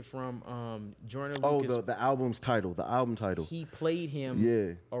originated from Jordan Oh, Lucas. the album's title. The album title. He played him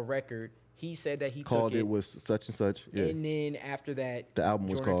Yeah. a record. He said that he Called took it was such and such. Yeah. And then after that, The album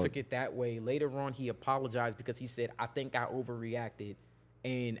was Jordan called- took it that way. Later on, he apologized because he said, "I think I overreacted,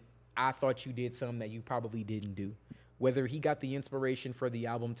 and I thought you did something that you probably didn't do." Whether he got the inspiration for the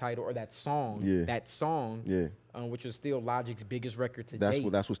album title or that song, Yeah. Which was still Logic's biggest record to That's date.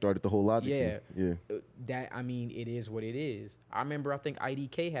 what started the whole Logic Yeah. thing. Yeah. That, I mean, it is what it is. I remember, I think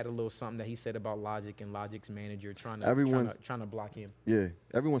IDK had a little something that he said about Logic and Logic's manager trying to block him. Yeah.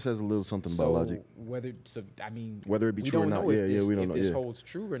 Everyone says a little something So about Logic. whether it be We true don't or know not, if this, we don't if know. this Yeah. holds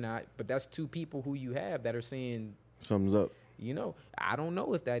true or not. But that's two people who you have that are saying, Something's up. you know, I don't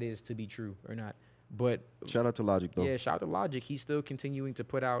know if that is to be true or not. But Shout out to Logic though. yeah, shout out to Logic. He's still continuing to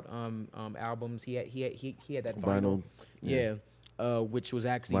put out albums. He had that Vinyl, yeah, which was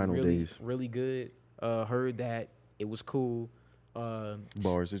actually Vinyl really days. really good. Heard that it was cool.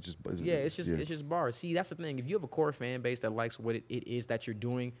 Bars. It's just bars. See, that's the thing. If you have a core fan base that likes what it is that you're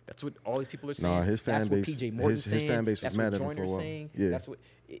doing, that's what all these people are saying. Nah, his fan that's base. What PJ Morton's his saying. fan base was That's mad what at him for a Joyner's while. saying. Yeah. That's what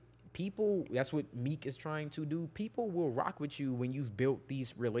people. That's what Meek is trying to do. People will rock with you when you've built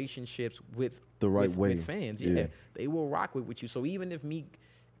these relationships with The right with, way. with fans. Yeah. Yeah, they will rock with you. So even if Meek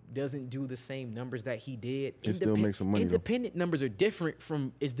doesn't do the same numbers that he did, It still makes some money, though. independent numbers are different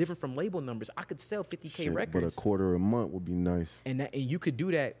from label numbers. I could sell 50K Shit, records. but a quarter a month would be nice. And you could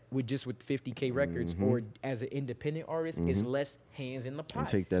do that with 50K records, Mm-hmm. or as an independent artist, it's less hands in the pot.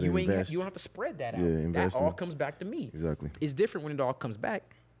 take that you and invest. you don't have to spread that out. Yeah, That invest all in- comes back to me. Exactly. It's different when it all comes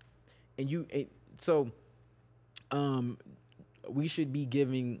back, so we should be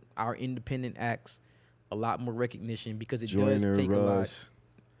giving our independent acts a lot more recognition because it does Joyner, take a lot. Russ.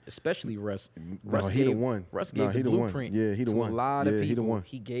 Especially Russ. No, he the one. Russ No, gave he the the one. blueprint. Yeah, he the to one. A lot of Yeah, people. he the one.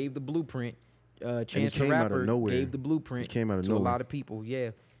 He gave the blueprint. Chance the came out of Rapper nowhere. gave the blueprint. He came out of to a nowhere. lot of people. Yeah,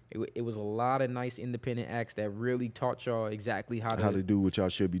 it was a lot of nice independent acts that really taught y'all exactly how to do what y'all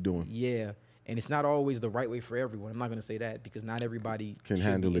should be doing. Yeah, and it's not always the right way for everyone. I'm not gonna say that because not everybody Can should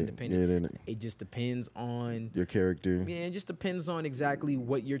handle be it. independent. Yeah, It just depends on. your character. Yeah, it just depends on exactly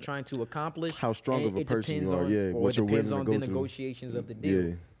what you're trying to accomplish. How strong and of a it person depends you are, on- yeah, or what it you're depends willing on to the go through. negotiations of the deal.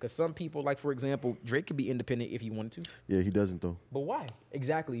 Yeah. Because some people, like for example, Drake could be independent if he wanted to. Yeah, he doesn't though. But why?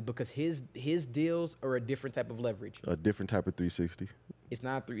 Exactly, because his deals are a different type of leverage. A different type of 360. It's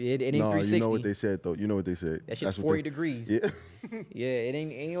not it ain't No, 360. you know what they said though. You know what they said. That shit's That's what 40 they- degrees. Yeah. Yeah, it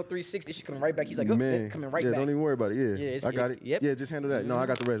ain't no 360. Shit coming right back. He's like, oh, Man, coming right yeah, back. don't even worry about it. Yeah, Yeah, it's- I got it. yep. Yeah, just handle that. No, I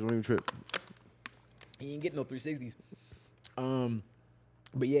got the rest. Don't even trip. He ain't getting no 360s.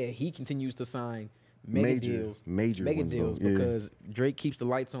 But yeah, he continues to sign Major deals, ones, deals though. Yeah. because Drake keeps the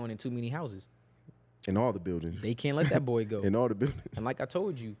lights on in too many houses. In all the buildings. They can't let that boy go. In all the buildings. And like I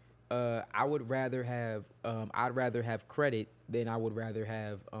told you, I would rather have I'd rather have credit than I would rather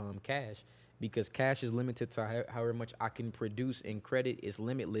have cash, because cash is limited to however much I can produce, and credit is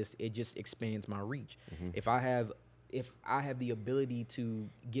limitless. It just expands my reach. If I have the ability to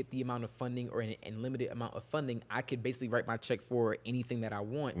get the amount of funding or an unlimited amount of funding, I could basically write my check for anything that I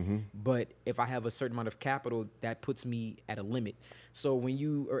want. But if I have a certain amount of capital, that puts me at a limit. So when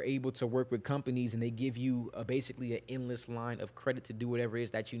you are able to work with companies and they give you basically an endless line of credit to do whatever it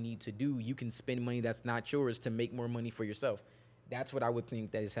is that you need to do, you can spend money that's not yours to make more money for yourself. That's what I would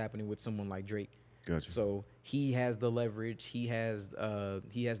think that is happening with someone like Drake. Gotcha. So he has the leverage. He has the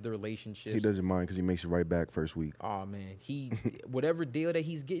relationships. He doesn't mind because he makes it right back first week. Oh man, whatever deal that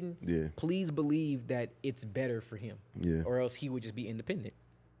he's getting, please believe that it's better for him. Yeah. Or else he would just be independent.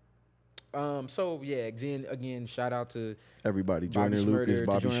 So yeah, again, shout out to everybody. Joyner Lucas,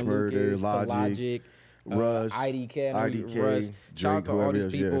 Bobby Shmurda, Logic, Russ, IDK, Russ. Shout out to all these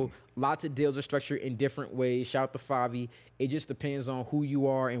people. Yeah. Lots of deals are structured in different ways. Shout out to Fivio. It just depends on who you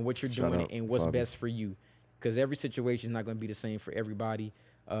are and what you're doing and what's best for you. Because every situation is not going to be the same for everybody.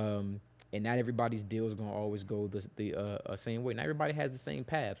 And not everybody's deal is going to always go the same way. Not everybody has the same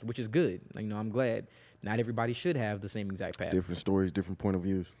path, which is good. I'm glad. Not everybody should have the same exact path. Different stories, different point of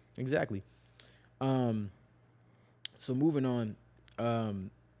views. Exactly. So moving on. I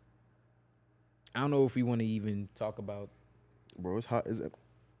don't know if we want to even talk about. Bro, it's hot. Is it?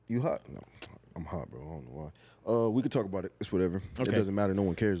 You hot? No, I'm hot, bro. I don't know why. We could talk about it. It's whatever. Okay. It doesn't matter. No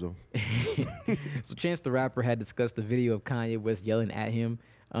one cares, though. So Chance the Rapper had discussed the video of Kanye West yelling at him.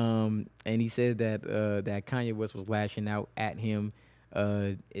 And he said that Kanye West was lashing out at him.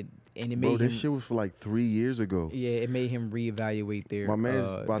 It made this shit was for like 3 years ago. Yeah, it made him reevaluate their. My man's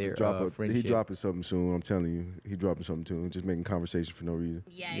about to drop he dropping something soon. I'm telling you, he dropping something soon. Just making conversation for no reason.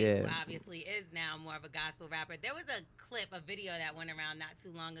 Yeah, he obviously is now more of a gospel rapper. There was a video that went around not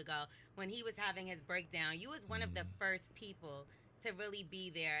too long ago when he was having his breakdown. You was one of the first people to really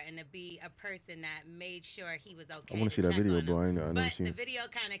be there and to be a person that made sure he was okay. I want to see that video, bro. I never seen it. But the video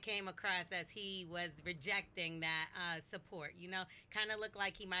kind of came across as he was rejecting that support. Kind of looked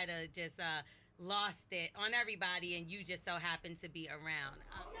like he might have just lost it on everybody, and you just so happened to be around.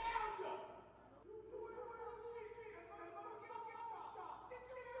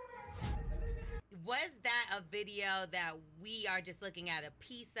 Was that a video that we are just looking at a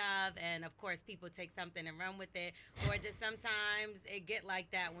piece of, and of course people take something and run with it, or does sometimes it get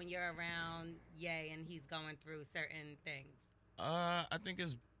like that when you're around Ye and he's going through certain things? I think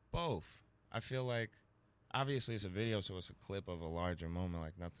it's both. I feel like obviously it's a video, so it's a clip of a larger moment.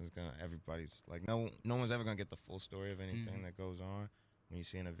 Like everybody's like no one's ever gonna get the full story of anything that goes on when you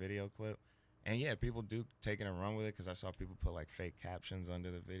see in a video clip. And yeah, people do take it and run with it, because I saw people put like fake captions under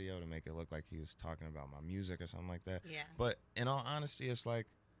the video to make it look like he was talking about my music or something like that. Yeah. But in all honesty, it's like,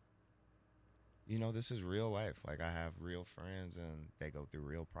 this is real life. Like, I have real friends and they go through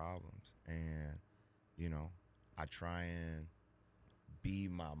real problems. And, I try and be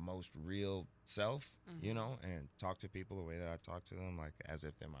my most real self, and talk to people the way that I talk to them, like as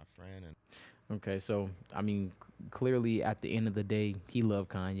if they're my friend. And okay, so clearly at the end of the day, he loved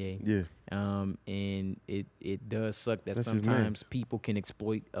Kanye. Yeah. And it does suck that sometimes people can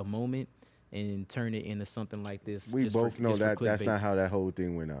exploit a moment and turn it into something like this. We both know that that's not how that whole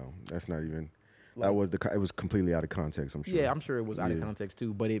thing went out. That's not even. It was completely out of context, I'm sure. Yeah, I'm sure it was out of context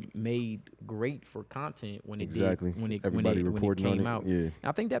too, but it made great for content when it when it came out. Yeah.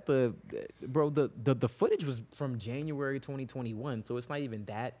 I think that the footage was from January 2021, so it's not even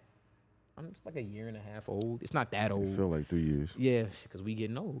that. It's like a year and a half old. It's not that old. I feel like 3 years. Yeah, because we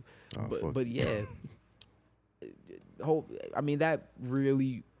getting old. Oh, but yeah, that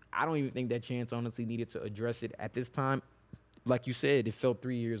really. I don't even think that Chance honestly needed to address it at this time. Like you said, it felt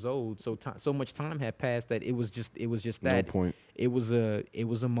 3 years old. So much time had passed that it was just that. No point. It was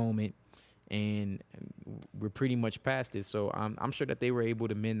a moment, and we're pretty much past it. So I'm sure that they were able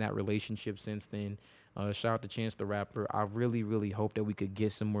to mend that relationship since then. Shout out to Chance the Rapper. I really, really hope that we could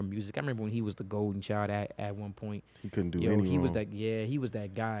get some more music. I remember when he was the golden child at one point. He couldn't do anything. He was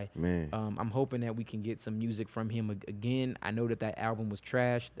that guy. Man. I'm hoping that we can get some music from him again. I know that album was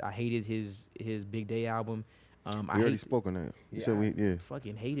trashed. I hated his Big Day album. We already spoke on that. You said I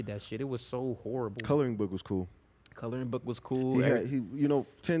fucking hated that shit. It was so horrible. Coloring Book was cool. He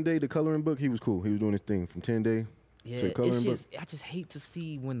 10 Day, the Coloring Book, he was cool. He was doing his thing from 10 Day to Coloring Book. I just hate to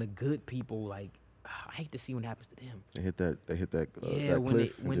see when the good people, I hate to see what happens to them. They hit that when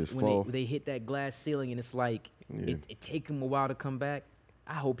cliff and just fall. They hit that glass ceiling, and it's like, it take him a while to come back.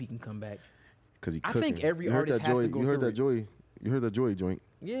 I hope he can come back. Because I think every artist has to go through it. You heard that Joy joint?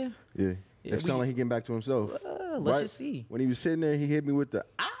 Yeah. Yeah. It sounded like he getting back to himself. Let's just see. When he was sitting there, he hit me with the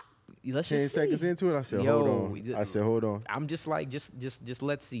let's 10 just seconds see. into it, I said, Yo, hold on. I said, hold on. I'm just like, just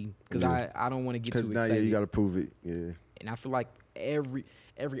let's see, because Yeah. I don't want to get too Because now, excited. yeah, you got to prove it. Yeah. And I feel like every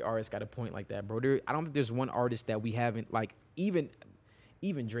artist got a point like that, bro. I don't think there's one artist that we haven't, like, even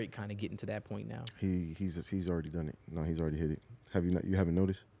Drake kind of getting to that point now. He's already done it. No, he's already hit it. You haven't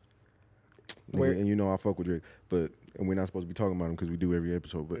noticed? Where- Nigga, and you know I fuck with Drake, and we're not supposed to be talking about him because we do every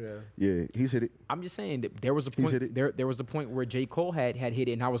episode. But yeah, he's hit it. I'm just saying that there was a He's point. hit it. There was a point where J. Cole had hit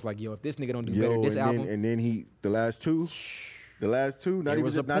it, and I was like, yo, if this nigga don't do Yo, better this and album, then the last two, not There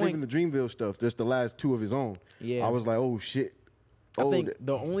was a not point. even the Dreamville stuff, just the last two of his own. Yeah. I was like, oh shit. I think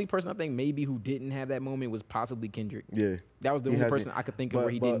the only person I think maybe who didn't have that moment was possibly Kendrick. Yeah. That was the He only hasn't- person I could think of where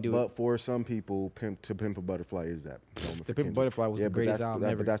he didn't do it. But for some people, To Pimp a Butterfly is that moment. To for Pimp a Kendrick. Butterfly was the but greatest that's- album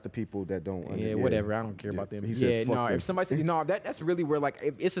that- ever. But that's the people that don't. Yeah, whatever. I don't care about them. He said, yeah, fuck them. if somebody said no, that's really where, like,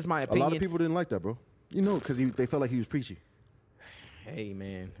 if this is my A opinion. lot of people didn't like that, bro. You know, because they felt like he was preachy. Hey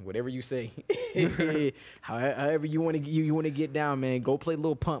man, whatever you say, however you want to get down, man. Go play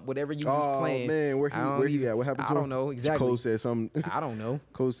Lil Pump, whatever you was playing. Oh man, where he at? What happened to him? I don't know exactly. Cole said something. I don't know.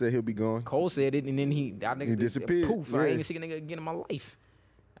 Cole said he'll be gone. Cole said it, and then he disappeared. Poof! Yeah. I ain't even seen a nigga again in my life.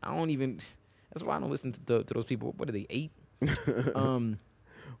 I don't even. That's why I don't listen to those people. What are they, 8?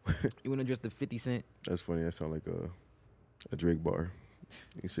 You want to address the 50 Cent? That's funny. That sound like a Drake bar.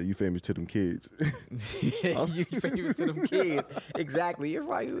 He said, "You famous to them kids." You famous to them kids. Exactly. It's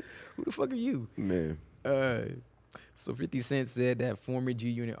like, who the fuck are you? Man, So 50 Cent said that former G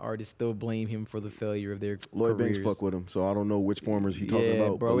Unit artists still blame him for the failure of their Lloyd careers. Banks fuck with him, so I don't know which formers he talking Yeah,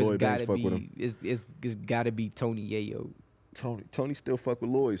 about. bro, but it's Lloyd Banks gotta fuck be. with him. It's gotta be Tony Yayo. Tony still fuck with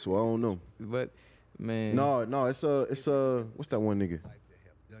Lloyd, so I don't know. But man, No, it's what's that one nigga?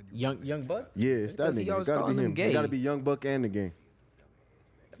 Young Buck. Yeah, it's that Because he nigga. It always gotta calling be him him. gay. It gotta be Young Buck and the gang.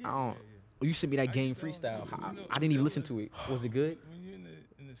 I don't. You sent me that game freestyle. I didn't even listen to it. Was it good? When you're in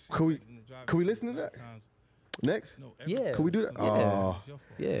the Could we- in the driving could we seat, listen to a lot of that? times- Next, No, Yeah. could we do that? Yeah. Oh, it's your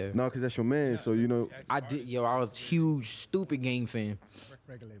fault. Yeah. no, because that's your man. So you know, I did. Yo, I was a huge stupid game fan.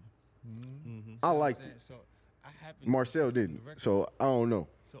 Record label. I liked Saying, it. so I happened Marcel to be on didn't, the record. so I don't know.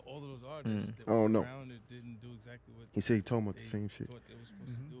 So all of those artists that I don't were know. around that didn't do exactly what He said he told me about they the same shit. thought they were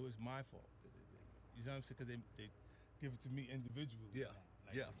supposed to do. It's my fault. You know what I'm saying? Because they give it to me individually. Yeah.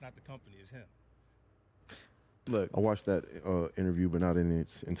 Like, Yeah. It's not the company. It's him. Look, I watched that interview, but not in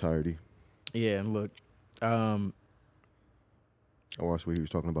its entirety. yeah, and look. I watched where he was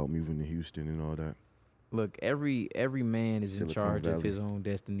talking about moving to Houston and all that. Look, every man is in Silicon charge of Valley. his own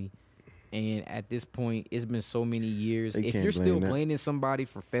destiny. And at this point, it's been so many years. They If can't you're still blame that. blaming somebody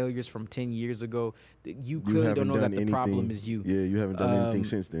for failures from 10 years ago, you You clearly haven't don't know that done the anything. problem is you. Yeah, you haven't done anything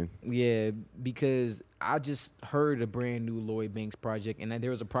since then. Yeah, because I just heard a brand new Lloyd Banks project, and then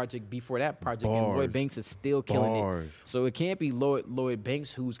there was a project before that project, and Bars. Lloyd Banks is still killing Bars. it. So it can't be Lloyd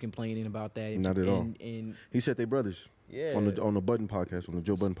Banks who's complaining about that. Not at all. And He said they brothers yeah, on the Button podcast, on the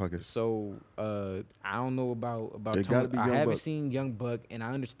Joe Button podcast. so I don't know about They gotta Tony. be I Young haven't Buck. seen Young Buck, and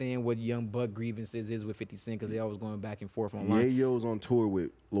I understand what Young Buck grievances is with 50 Cent because they always going back and forth online. Yayo's on tour with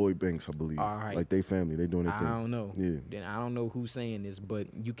Lloyd Banks, I believe. All right. Like they family, they doing their I thing. don't know. Yeah. Then I don't know who's saying this, but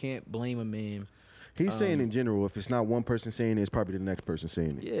you can't blame a man. He's saying in general, if it's not one person saying it, it's probably the next person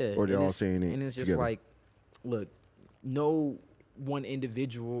saying it. Yeah, Or they're and all it's- saying it. and it's just together. like, look, no one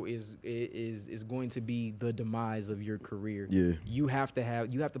individual is going to be the demise of your career. Yeah. you have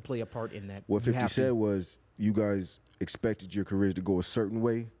to play a part in that. What You 50 have to. said was you guys expected your careers to go a certain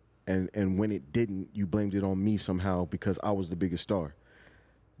way, and when it didn't, you blamed it on me somehow because I was the biggest star.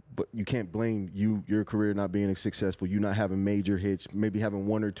 But you can't blame your career not being successful, you not having major hits, maybe having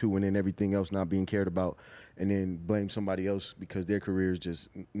one or two, and then everything else not being cared about, and then blame somebody else because their career is just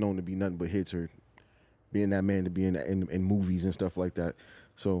known to be nothing but hits or being that man to be in movies and stuff like that.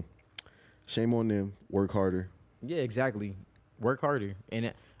 So shame on them. Work harder. Yeah, exactly. Work harder,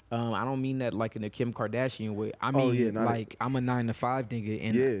 and I don't mean that like in the Kim Kardashian way. I mean, yeah, not like I'm a 9-to-5 nigga,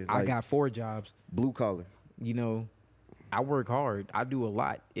 and Yeah, I like- got 4 jobs. Blue collar. You know, I work hard. I do a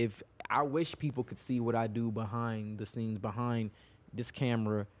lot. If I wish people could see what I do behind the scenes, behind this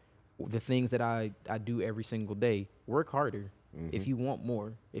camera, the things that I do every single day. Work harder. If you want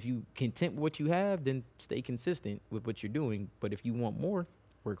more, if you content with what you have, then stay consistent with what you're doing. But if you want more,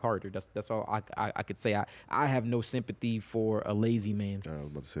 work harder. That's all I could say. I have no sympathy for a lazy man. I was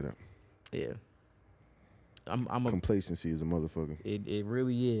about to say that. Yeah, I'm a Complacency is a motherfucker. It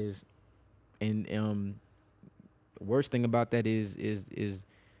really is, and worst thing about that is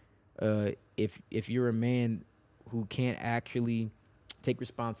if you're a man who can't actually take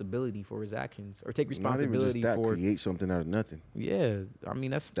responsibility for his actions or take Not even just responsibility that. for. Create something out of nothing. Yeah, I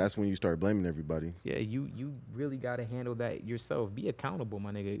mean That's when you start blaming everybody. Yeah, you really got to handle that yourself. Be accountable,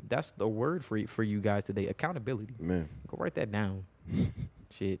 my nigga. That's the word for you guys today. Accountability. Man. Go write that down.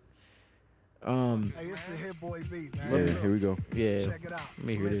 Shit. Hey, it's the Hit Boy beat, man. Yeah, here we go. Yeah. Check it out. Let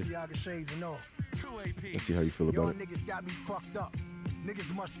me hear this. Balenciaga shades and all. Let's see how you feel Y'all about it. niggas got me fucked up.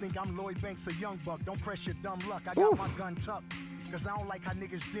 Niggas must think I'm Lloyd Banks or Young Buck. Don't press your dumb luck. I got my gun tucked. Cause I don't like how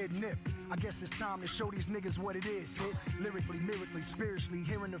niggas did nip. I guess it's time to show these niggas what it is. Hit lyrically, miraculously, spiritually,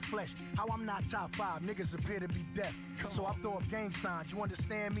 here in the flesh. How I'm not top 5, niggas appear to be deaf. So I throw up gang signs. You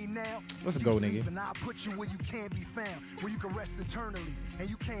understand me now? Let's You go, sleep nigga. And I'll put you where you can't be found. Where you can rest eternally and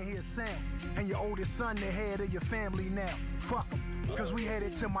you can't hear sound. And your oldest son, the head of your family now. Fuck 'em. Cause we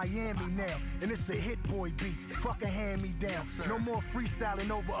headed to Miami now. And it's a Hit Boy beat. Fucking hand me down. No more freestyling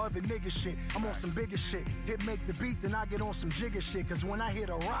over other nigga shit. I'm on some bigger shit. Hit make the beat, then I get on some jigger shit. Cause when I hit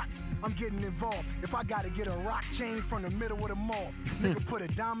a rock, I'm getting involved. If I gotta get a rock chain from the middle of the mall, nigga put a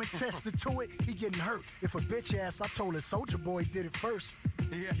diamond tester to it, he getting hurt. If a bitch ass, I told her Soulja Boy did it first.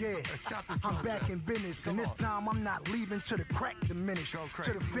 Yeah, I'm back in business, and this time I'm not leaving till the crack diminish,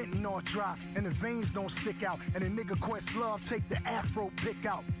 till the fentanyl dry and the veins don't stick out, and a nigga quest love take the afro pick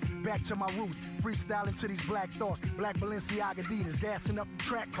out. Back to my roots, freestyling to these black thoughts, black Balenciaga Adidas, gassing up the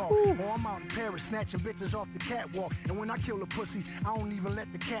track car. Or I'm out in Paris snatching bitches off the catwalk, and when I kill a pussy, I don't even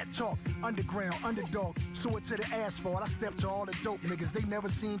let the cat talk. Underground, underdog, sew it to the asphalt. I step to all the dope niggas, they never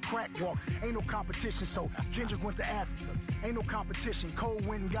seen crack walk. Ain't no competition, so Kendrick went to Africa. Ain't no competition, Cole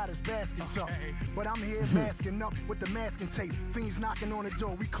went and got his baskets up. But I'm here masking up with the masking tape. Fiends knocking on the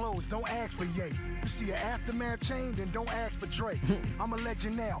door, we closed, don't ask for Ye. You see an aftermath chain, then don't ask for Dre. I'm a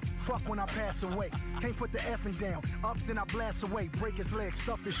legend now, fuck when I pass away. Can't put the effing down, up then I blast away. Break his legs,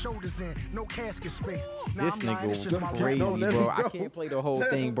 stuff his shoulders in, no casket space. Nah, This I'm lying, it's nigga just was my crazy, rap. let bro. me I go. can't play the whole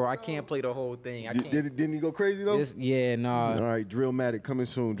thing, bro. I can't play the whole thing. I can't. Didn't he go crazy though? Yeah, nah. All right, Drillmatic coming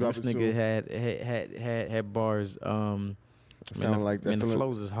soon. Drop This it nigga soon. had bars. Sound like that. Man, the feeling-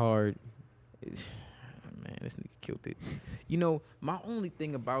 flows is hard. Man, this nigga killed it. You know, my only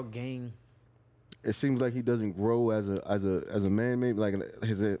thing about Gang, It seems like he doesn't grow as a man. Maybe like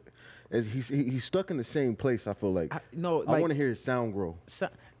he's stuck in the same place. I feel like I I want to hear his sound grow.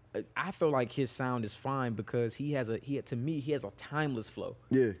 I feel like his sound is fine because he has a timeless flow.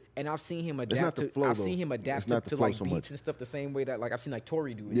 Yeah, And I've seen him not adapt the to. flow, I've though. seen him adapt It's not the to flow like so beats much. and stuff the same way that like I've seen like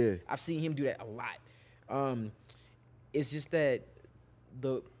Tory do it. Yeah. I've seen him do that a lot. It's just that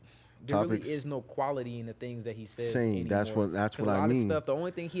there Topics. really is no quality in the things that he says. Same. That's anymore. what 'Cause I a lot mean. of stuff. The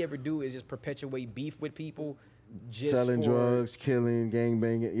only thing he ever do is just perpetuate beef with people. Just selling for, drugs, killing, gang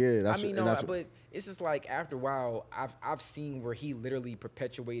banging. Yeah, that's. I mean, and that's but it's just like after a while, I've seen where he literally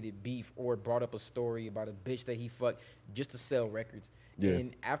perpetuated beef or brought up a story about a bitch that he fucked just to sell records. Yeah.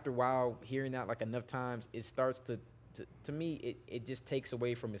 And after a while, hearing that like enough times, it starts to me, it just takes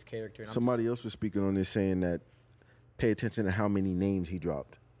away from his character. And Somebody else was speaking on this, saying that pay attention to how many names he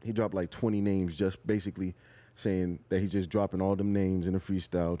dropped. He dropped like 20 names, just basically saying that he's just dropping all them names in a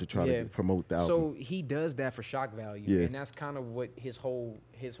freestyle to try to promote the album. So he does that for shock value, Yeah. and that's kind of what his whole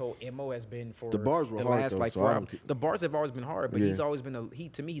MO has been for The bars were the hard, last though, like so 4 I don't albums. The bars have always been hard, but Yeah. he's always been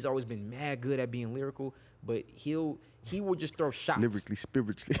he's always been mad good at being lyrical. But he will just throw shots, lyrically,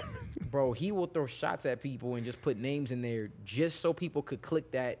 spiritually. bro. He will throw shots at people and just put names in there just so people could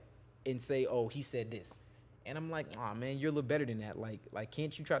click that and say, "Oh, he said this." And I'm like, "Aw, man, you're a little better than that. Like,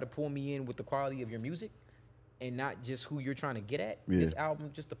 can't you try to pull me in with the quality of your music, and not just who you're trying to get at this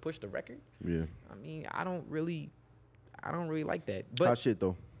album just to push the record?" Yeah. I mean, I don't really like that. But Hot shit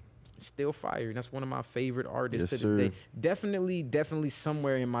though. still fire. That's one of my favorite artists Yes, to this sir. day. Definitely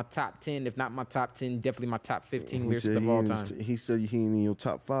somewhere in my top 10, if not my top 10, definitely my top 15 He lyricists said of he all ain't- time. He said he ain't in your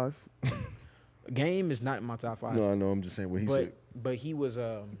top 5. Game is not in my top 5. No, I know. I'm just saying what he said. But he was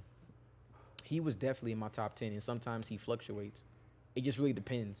definitely in my top 10, and sometimes he fluctuates. It just really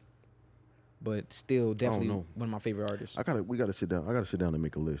depends. But still, definitely know. one of my favorite artists. We gotta sit down. I gotta sit down and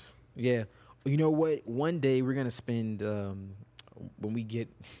make a list. Yeah. You know what? One day we're going to spend, when we get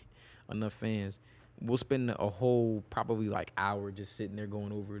enough fans, we'll spend a whole probably like hour just sitting there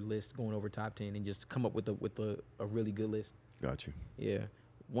going over lists, going over top 10, and just come up with a really good list. Got you. Yeah.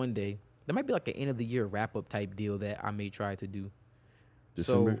 One day. There might be like an end of the year wrap up type deal that I may try to do.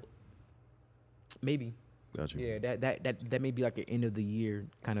 December? So maybe. Got you. Yeah, that may be like an end of the year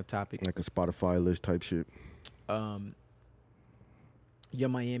kind of topic. Like a Spotify list type shit.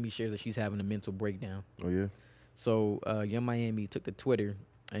 Young Miami shares that she's having a mental breakdown. Oh yeah. So Young Miami took to Twitter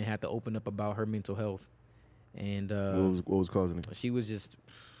and had to open up about her mental health. And What was causing it? she was just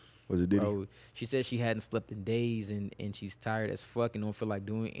Was it Diddy? Bro, she said she hadn't slept in days and she's tired as fuck and don't feel like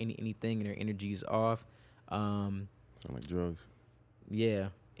doing anything and her energy is off. Sound like drugs. Yeah,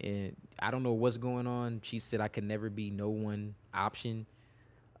 and I don't know what's going on. She said I could never be no one option.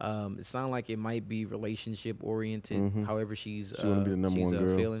 It sounds like it might be relationship oriented. However, she wanna be the number one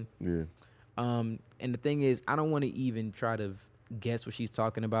girl. feeling. Yeah. And the thing is, I don't want to even try to guess what she's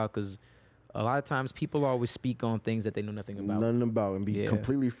talking about because a lot of times people always speak on things that they know nothing about. Nothing about and be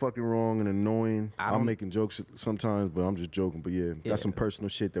completely fucking wrong and annoying. I'm making jokes sometimes, but I'm just joking. But yeah, that's some personal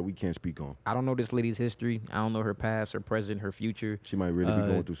shit that we can't speak on. I don't know this lady's history. I don't know her past, her present, her future. She might really be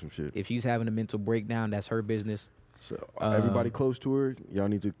going through some shit. If she's having a mental breakdown, that's her business. So everybody close to her, y'all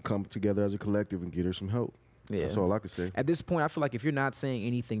need to come together as a collective and get her some help. Yeah. That's all I could say. At this point, I feel like if you're not saying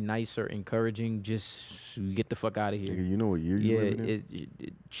anything nice or encouraging, just get the fuck out of here. Nigga, you know what year you living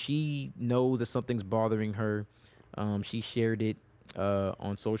in? She knows that something's bothering her. She shared it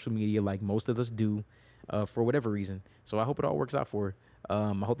on social media like most of us do for whatever reason. So I hope it all works out for her.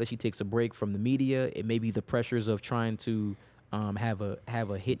 I hope that she takes a break from the media. It may be the pressures of trying to have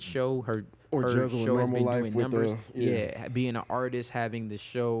a hit show. Her juggle show a has normal been life doing with numbers. yeah, Being an artist, having the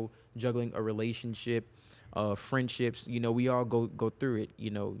show, juggling a relationship. Friendships, we all go through it,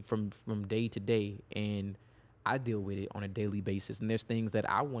 from day to day, and I deal with it on a daily basis. And there's things that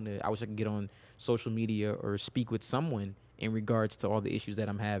I wish I could get on social media or speak with someone in regards to all the issues that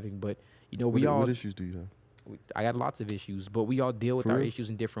I'm having. But what issues do you have? I got lots of issues, but we all deal with For our real? issues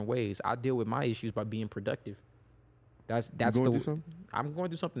in different ways. I deal with my issues by being productive. That's going through something? I'm going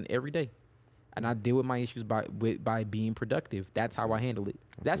through something every day, and I deal with my issues by being productive. That's how I handle it.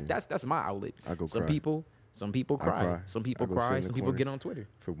 That's my outlet. I go Some cry. people. Some people cry. Some people I go sit cry. in the Some people corner get on Twitter.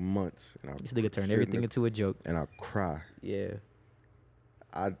 for months. And This nigga turn everything into a joke. And I'll cry. Yeah.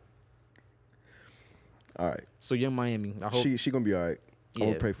 All right. So Young Miami, I hope She gonna be all right. I'm Yeah.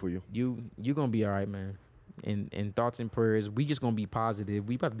 gonna pray for you. you gonna be all right, man. And thoughts and prayers. We just gonna be positive.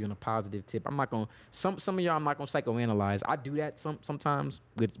 We about to be on a positive tip. I'm not gonna some of y'all. I'm not gonna psychoanalyze. I do that sometimes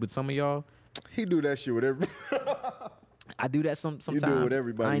with some of y'all. He do that shit with everybody. I do that sometimes. You do it with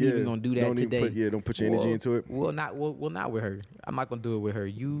everybody. I ain't even gonna do that don't today. Don't put your energy into it. Well, not with her. I'm not gonna do it with her.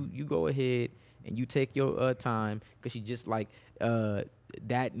 You go ahead and you take your time because she just like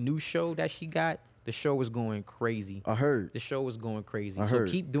that new show that she got. The show was going crazy. I heard. The show was going crazy. I So heard.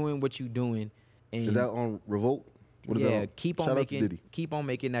 keep doing what you doing. And Is that on Revolt? What is that on? keep Shout on out to Diddy.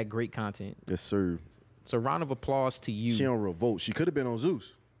 making that great content. Yes, sir. So round of applause to you. She on Revolt. She could have been on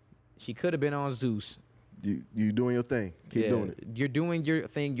Zeus. She could have been on Zeus. You doing your thing. Keep doing it. You're doing your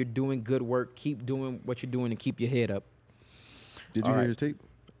thing. You're doing good work. Keep doing what you're doing and keep your head up. Did you All hear right. his tape?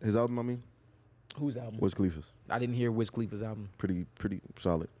 His album, I mean? Whose album? Wiz Khalifa's. I didn't hear Wiz Khalifa's album. Pretty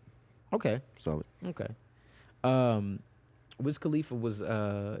solid. Okay. Solid. Wiz Khalifa was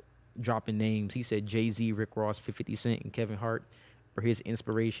dropping names. He said Jay-Z, Rick Ross, 50 Cent, and Kevin Hart were his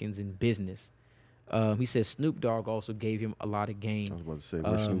inspirations in business. He said Snoop Dogg also gave him a lot of game. I was about to say,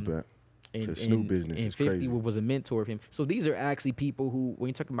 where's Snoop at? And, 'Cause Snoop business and is 50 crazy. was a mentor of him. So these are actually people who, when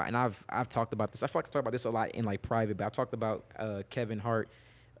you're talking about, and I've talked about this. I talked about this a lot in like private, but I talked about Kevin Hart,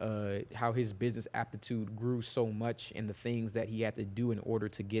 how his business aptitude grew so much and the things that he had to do in order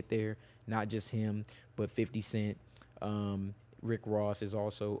to get there. Not just him, but 50 Cent. Rick Ross is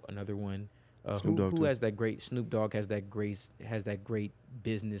also another one. Snoop Dogg Who too. has that great? Snoop Dogg has that great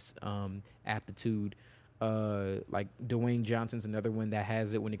business aptitude. Like Dwayne Johnson's another one that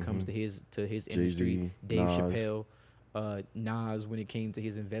has it when it comes to his industry. Jay-Z, Dave Nas. Chappelle, Nas when it came to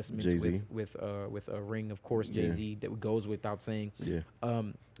his investments Jay-Z. with a ring, of course. Yeah. Jay-Z that goes without saying. Yeah. It's I a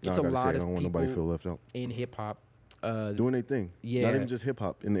gotta lot say, I of don't want nobody to feel people left out. in hip hop. Doing their thing. yeah. Not even just hip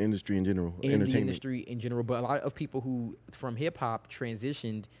hop, in the industry in general. In the entertainment. industry in general, but a lot of people who from hip hop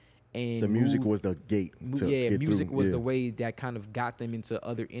transitioned and The music moved- was the gate. To get music through. was Yeah. the way that kind of got them into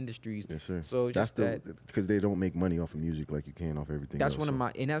other industries. Yes, sir. So that's just because they don't make money off of music like you can off everything. That's else, one of so.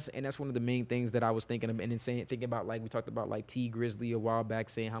 my and that's one of the main things that I was thinking of and then thinking about, like we talked about like T Grizzly a while back,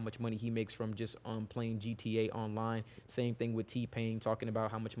 saying how much money he makes from just playing GTA online. Same thing with T-Pain talking about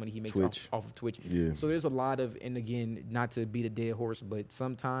how much money he makes Twitch. off of Twitch. Yeah. So there's a lot of, and again, not to beat a dead horse, but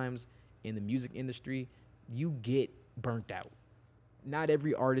sometimes in the music industry, you get burnt out. Not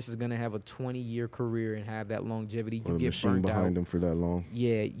every artist is gonna have a 20-year career and have that longevity. Or You the get machine burnt behind out. them for that long.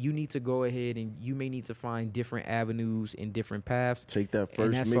 Yeah, you need to go ahead and you may need to find different avenues and different paths. Take that And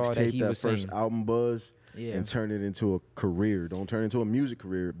first that's all that mixtape, he that was first saying. album buzz, Yeah. and turn it into a career. Don't turn it into a music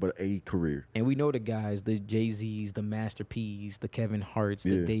career, but a career. And we know the guys, the Jay-Z's, the Master P's, the Kevin Harts,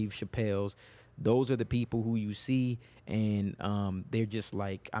 the Yeah. Dave Chappelle's. Those are the people who you see, and they're just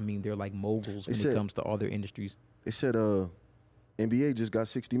like, they're like moguls when said- it comes to all their industries. They said NBA just got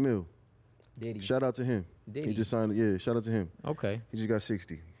 60 mil. Did he? Shout out to him. Did he just signed. Yeah, shout out to him. Okay. He just got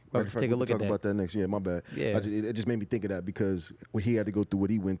 60. Well, let's take a look at that. Talk about that next. Yeah, my bad. Yeah. It just made me think of that because he had to go through what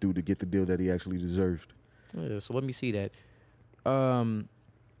he went through to get the deal that he actually deserved. Yeah, so let me see that. I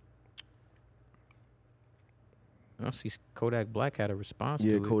see Kodak Black had a response to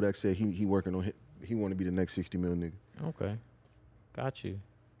it. Yeah, Kodak said he working on he want to be the next 60 mil nigga. Okay. Got you.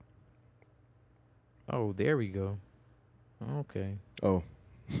 Oh, there we go. Okay. Oh.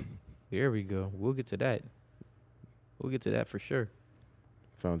 There we go. We'll get to that. We'll get to that for sure.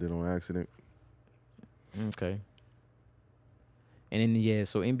 Found it on accident. Okay. And then yeah,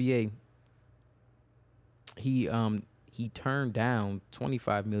 so NBA he turned down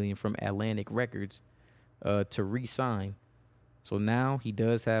 $25 million from Atlantic Records to re-sign. So now he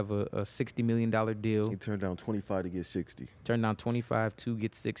does have a $60 million deal. He turned down 25 to get 60. Turned down 25 to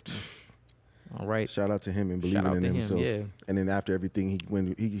get 60. All right. Shout out to him and believing in himself. Yeah. And then after everything, he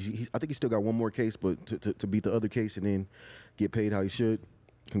I think he still got one more case, but to beat the other case and then get paid how he should.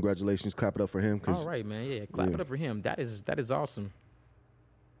 Congratulations, clap it up for him. All right, man. Yeah, clap it up for him. That is awesome.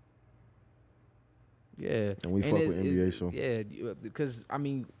 Yeah. And we fuck with NBA, so. Yeah, because, I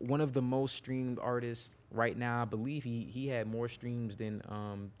mean, one of the most streamed artists right now, I believe he had more streams than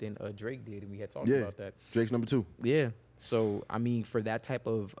Drake did, and we had talked about that. Drake's number 2. Yeah. So, I mean, for that type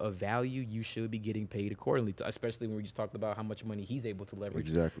of value, you should be getting paid accordingly, especially when we just talked about how much money he's able to leverage.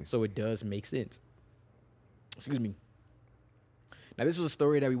 Exactly. So it does make sense. Excuse me. Now, this was a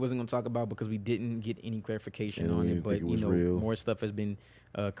story that we wasn't going to talk about because we didn't get any clarification on it, but, real. More stuff has been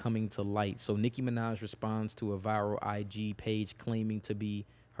coming to light. So Nicki Minaj responds to a viral IG page claiming to be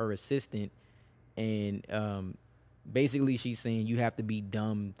her assistant, and basically she's saying you have to be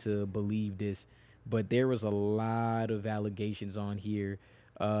dumb to believe this, but there was a lot of allegations on here.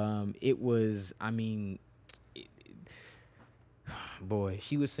 It was, I mean... Boy,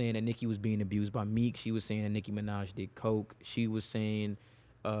 she was saying that Nicki was being abused by Meek. She was saying that Nicki Minaj did coke. She was saying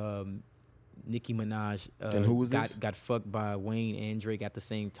Nicki Minaj and who was got fucked by Wayne and Drake at the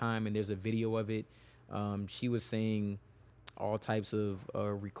same time, and there's a video of it. She was saying all types of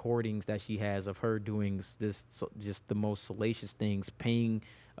recordings that she has of her doing just the most salacious things, paying,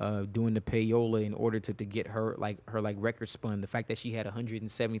 doing the payola in order to get her record spun. The fact that she had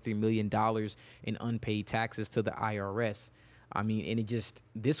 $173 million in unpaid taxes to the IRS. I mean, and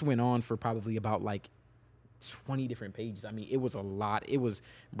this went on for probably about like 20 different pages. I mean, it was a lot. It was,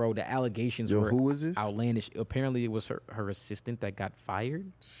 bro, the allegations were who was this? Outlandish. Apparently, it was her assistant that got fired.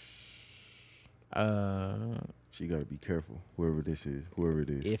 She got to be careful, whoever it is.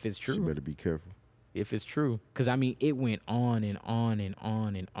 If it's true. She better be careful. If it's true. Because, I mean, it went on and on and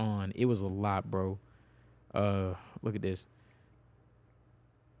on and on. It was a lot, bro. Look at this.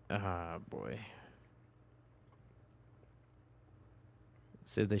 Boy.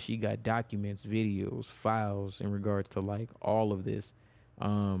 Says that she got documents, videos, files in regards to like all of this.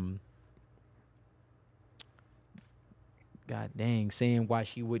 God dang, saying why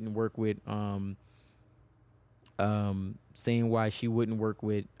she wouldn't work with gosh,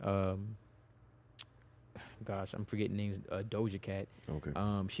 I'm forgetting names, Doja Cat. Okay.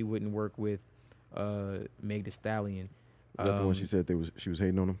 She wouldn't work with Meg Thee Stallion. Is that the one she said she was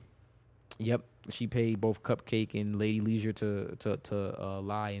hating on him? Yep, she paid both Cupcake and Lady Leisure to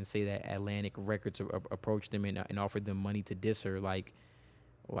lie and say that Atlantic Records approached them and offered them money to diss her. Like,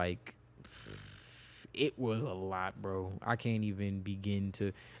 it was a lot, bro. I can't even begin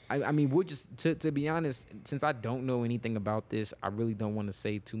to. I mean, we'll just to be honest, since I don't know anything about this, I really don't want to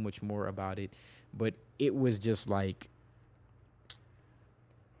say too much more about it. But it was just like,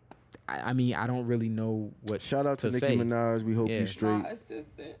 I mean, I don't really know what. Shout out to Nicki Minaj. We hope you straight.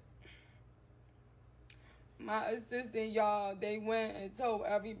 My assistant, y'all, they went and told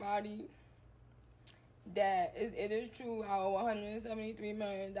everybody that it is true I owe $173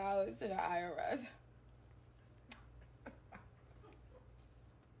 million to the IRS.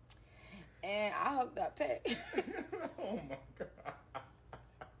 And I hooked up Tay. Oh my God.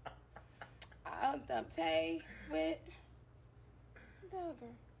 I hooked up Tay with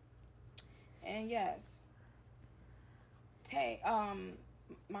Duggar. And yes, Tay,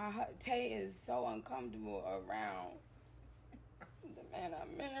 Tay is so uncomfortable around the man I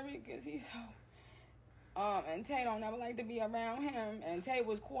married because he's so and Tay don't never like to be around him, and Tay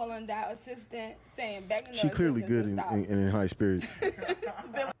was calling that assistant saying begging she clearly good and in high spirits.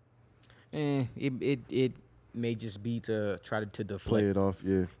 It may just be to try to deflect. Play it off,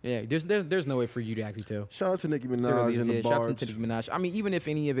 yeah. Yeah, there's no way for you to actually tell. Shout out to Nicki Minaj and the Shout out barbs. to Nicki Minaj. I mean, even if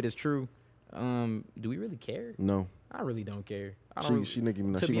any of it is true, Do we really care? No. I really don't care. She Nicki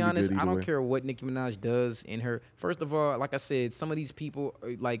Minaj. To She be gonna be honest, good I either don't way. care what Nicki Minaj does in her. First of all, like I said, some of these people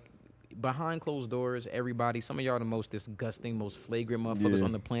are like behind closed doors. Everybody, some of y'all are the most disgusting, most flagrant motherfuckers Yeah.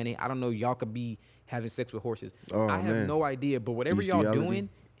 on the planet. I don't know. Y'all could be having sex with horses. Oh, I have man. no idea. But whatever y'all Bestiality.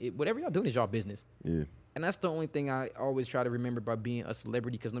 doing, whatever y'all doing is y'all business. Yeah. And that's the only thing I always try to remember by being a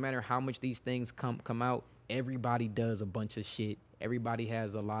celebrity, because no matter how much these things come out, everybody does a bunch of shit. Everybody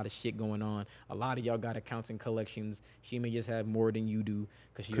has a lot of shit going on. A lot of y'all got accounts and collections. She may just have more than you do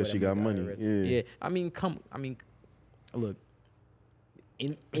because she got money. Yeah. I mean, look.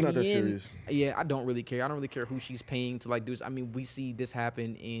 In not the that end, serious. Yeah, I don't really care. I don't really care who she's paying to like do this. I mean, we see this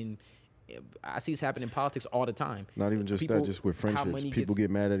happen I see this happen in politics all the time. Not even just People- that, just with how friendships. money People gets-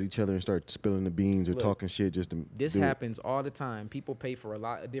 get mad at each other and start spilling the beans or Look, talking shit just to This do it. happens all the time. People pay for a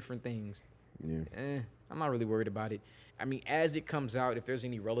lot of different things. Yeah. I'm not really worried about it. I mean, as it comes out, if there's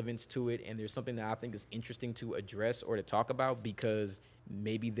any relevance to it and there's something that I think is interesting to address or to talk about, because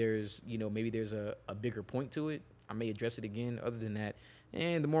maybe there's a bigger point to it, I may address it again. Other than that,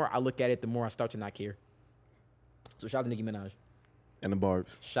 and the more I look at it, the more I start to not care. So shout out to Nicki Minaj. And the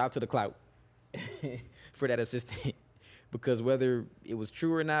barbs. Shout out to the clout for that assistant. Because whether it was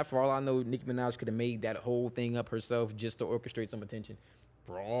true or not, for all I know, Nicki Minaj could have made that whole thing up herself just to orchestrate some attention.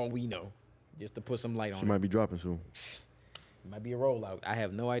 For all we know. Just to put some light on She it. might be dropping soon. It might be a rollout. I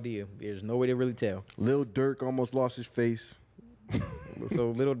have no idea. There's no way to really tell. Lil Durk almost lost his face. So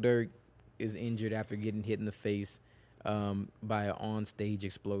Little Durk is injured after getting hit in the face by an on-stage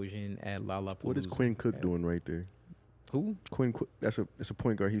explosion at Lollapalooza. What is Quinn Cook doing right there? Who? Quinn Cook. That's a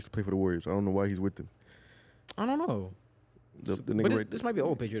point guard. He used to play for the Warriors. I don't know why he's with them. I don't know. The But nigga right this might be an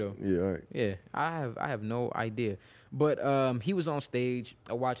old picture though. there. Yeah, all right. Yeah, I have no idea. But he was on stage.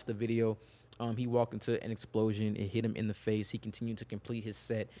 I watched the video. He walked into an explosion. It hit him in the face. He continued to complete his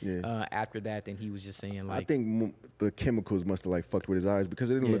set. Yeah. After that, then he was just saying like, I think the chemicals must have like fucked with his eyes because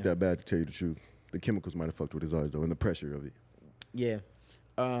it didn't look Yeah. that bad, to tell you the truth. The chemicals might have fucked with his eyes though, and the pressure of it. yeah.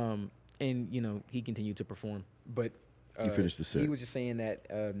 And he continued to perform, but He finished the set. He was just saying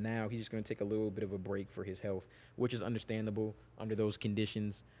that now he's just going to take a little bit of a break for his health, which is understandable under those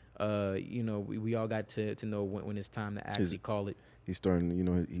conditions. We all got to know when it's time to actually call it. He's starting.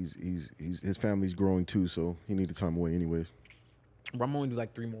 His family's growing too, so he needed time away anyways. I'm only do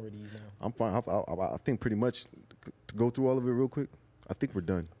like 3 more of these now. I'm fine. I think pretty much to go through all of it real quick. I think we're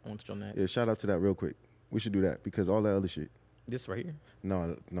done. I want to on that. Yeah, shout out to that real quick. We should do that because all that other shit. This right here.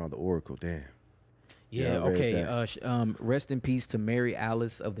 No, the Oracle. Damn. Yeah, Yeah, I read okay. that. Rest in peace to Mary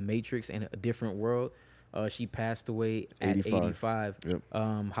Alice of The Matrix and A Different World. She passed away at 85. Yep.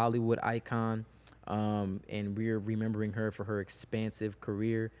 Hollywood icon. And we're remembering her for her expansive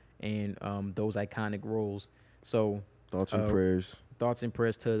career and those iconic roles. So Thoughts and prayers. thoughts and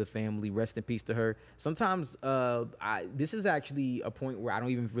prayers to the family. Rest in peace to her. Sometimes this is actually a point where I don't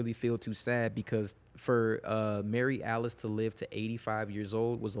even really feel too sad, because for Mary Alice to live to 85 years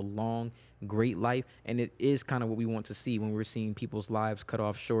old was a long, great life, and it is kind of what we want to see when we're seeing people's lives cut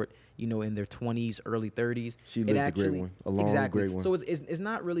off short, in their 20s, early 30s. She lived a great one, a long, great one. So it's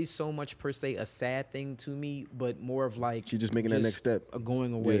not really so much per se a sad thing to me, but more of like She's just making that next step. a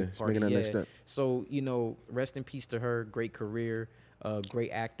going away Yeah, she's party. making that next step. So rest in peace to her. Great career,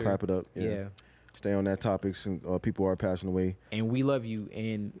 great actor. Clap it up. Yeah. Stay on that topic. Since people are passing away. And we love you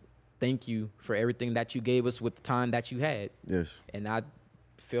and thank you for everything that you gave us with the time that you had. Yes. And I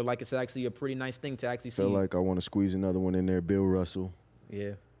feel like it's actually a pretty nice thing to actually see. Feel like I want to squeeze another one in there. Bill Russell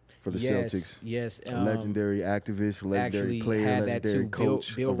Yeah. for the Yes, Celtics. yes. A legendary activist, legendary Actually player, had that legendary too.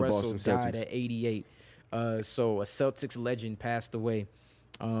 coach Bill of the Russell Boston died Celtics. at 88. So a Celtics legend passed away.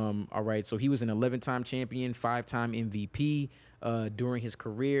 All right. So he was an 11-time champion, 5-time MVP during his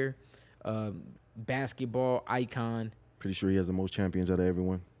career. Basketball icon. Pretty sure he has the most champions out of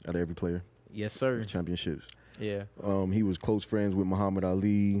everyone, out of every player. Yes, sir. Championships. Yeah. He was close friends with Muhammad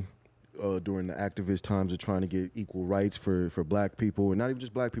Ali during the activist times of trying to get equal rights for black people, and not even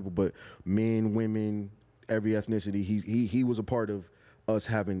just black people, but men, women, every ethnicity. He was a part of us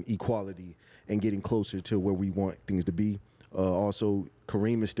having equality and getting closer to where we want things to be. Also,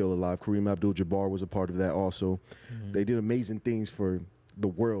 Kareem is still alive. Kareem Abdul-Jabbar was a part of that also. Mm-hmm. They did amazing things for the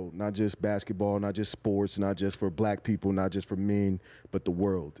world, not just basketball, not just sports, not just for black people, not just for men, but the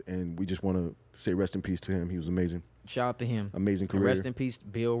world. And we just want to say rest in peace to him. He was amazing. Shout out to him. Amazing career. And rest in peace,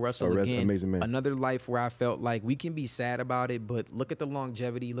 Bill Russell again. Amazing man. Another life where I felt like we can be sad about it, but look at the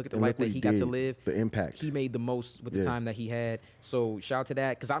longevity, look at the And life look what that he he got to did, live. the impact. He made the most with the time that he had. So shout out to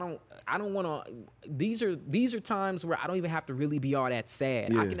that, because I don't want to. These are times where I don't even have to really be all that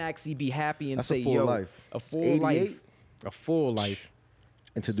sad. I can actually be happy and That's say, a full life. a full 88? life, a full life.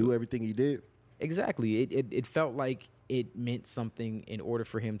 And to do everything he did. Exactly. It felt like it meant something in order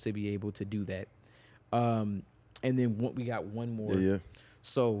for him to be able to do that. And then we got one more. Yeah.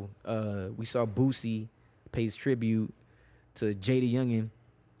 So we saw Boosie pays tribute to Jada Youngin,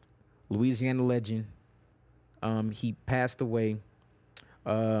 Louisiana legend. He passed away.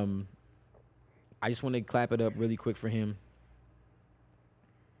 I just want to clap it up really quick for him.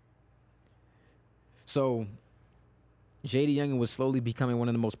 So Jada Youngin was slowly becoming one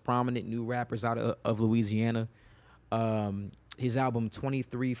of the most prominent new rappers out of Louisiana. His album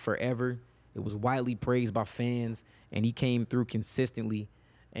 23 Forever, it was widely praised by fans, and he came through consistently.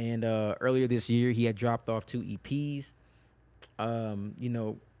 And earlier this year, he had dropped off 2 EPs.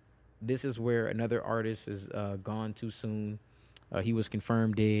 This is where another artist is gone too soon. He was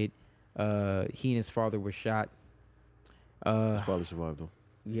confirmed dead. He and his father were shot. His father survived, though.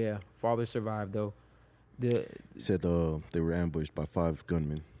 Yeah, father survived, though. He said they were ambushed by 5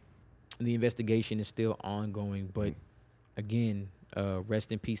 gunmen. The investigation is still ongoing, but again,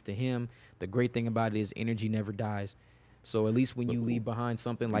 rest in peace to him. The great thing about it is energy never dies. So at least when you leave behind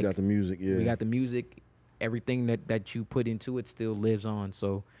something like... We got the music, yeah. We got the music. Everything that you put into it still lives on.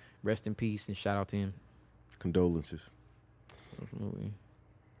 So rest in peace and shout out to him. Condolences. Absolutely.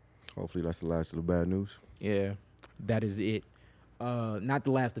 Hopefully that's the last of the bad news. Yeah, that is it. Not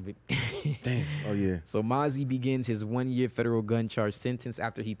the last of it. Damn. Oh, yeah. So Mozzie begins his 1-year federal gun charge sentence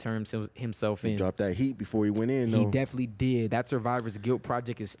after he turns himself in. He dropped that heat before he went in, though. He definitely did. That Survivor's Guilt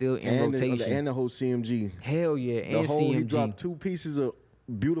project is still in rotation. And the whole CMG. Hell yeah, and CMG. He dropped 2 pieces of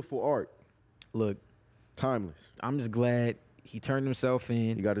beautiful art. Look. Timeless. I'm just glad he turned himself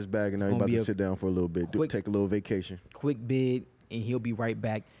in. He got his bag, and now he's about to sit down for a little bit. Take a little vacation. Quick bid, and he'll be right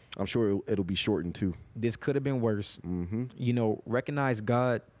back. I'm sure it'll be shortened, too. This could have been worse. Mm-hmm. Recognize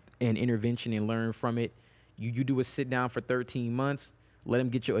God and intervention and learn from it. You do a sit down for 13 months, let him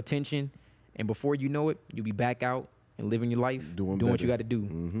get your attention, and before you know it, you'll be back out and living your life, doing what you got to do.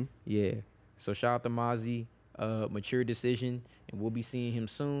 Mm-hmm. Yeah. So shout out to Mozzie, mature decision, and we'll be seeing him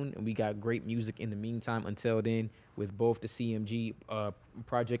soon. And we got great music in the meantime until then with both the CMG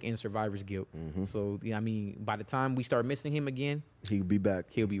project and Survivor's Guilt. Mm-hmm. So, by the time we start missing him again, he'll be back.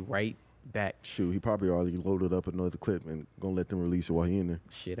 He'll be right back. Shoot, he probably already loaded up another clip and gonna let them release it while he in there.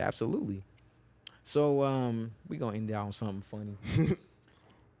 Shit, absolutely. So we gonna end it on something funny.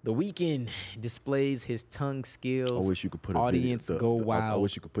 The Weeknd displays his tongue skills. I wish you could put audience a video, go wild. I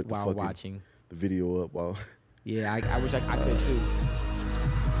wish you could put while watching the video up while. Yeah, I wish I could too.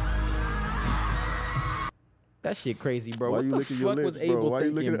 That shit crazy, bro. What the fuck was Abel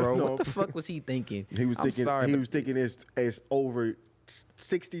thinking, bro? What the fuck was he thinking? He was thinking it's over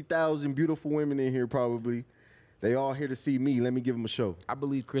 60,000 beautiful women in here probably. They all here to see me. Let me give them a show. I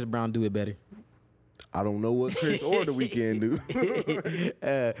believe Chris Brown do it better. I don't know what Chris or The Weeknd do.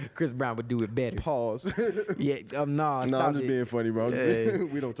 Chris Brown would do it better. Pause. Yeah, no, I'm just being funny, bro.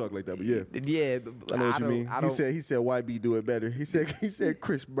 We don't talk like that, but yeah. Yeah, I know what you mean. He said YB do it better. He said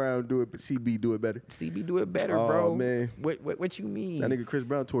Chris Brown do it, but CB do it better. CB do it better, bro. Oh man, what you mean? That nigga Chris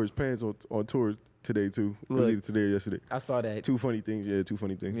Brown tore his pants on tour today too. It was either today or yesterday. I saw that. 2 funny things. Yeah, 2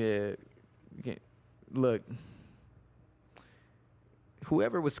 funny things. Yeah. Look.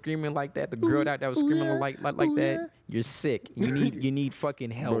 Whoever was screaming like that, the girl that was screaming like that, you're sick. You need fucking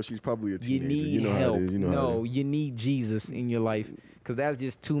help. Bro, she's probably a teenager. You need help. How it is. No, you need Jesus in your life because that's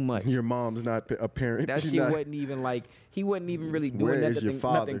just too much. Your mom's not a parent. That shit wasn't even like he wasn't even really doing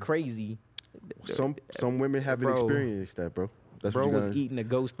nothing crazy. Some women haven't experienced that, bro. That's bro was eating a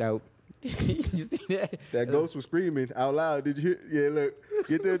ghost out. You see that? That ghost was screaming out loud. Did you hear? Yeah, look.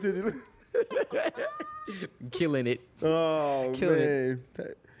 Get that attention. Killing it. Oh, man.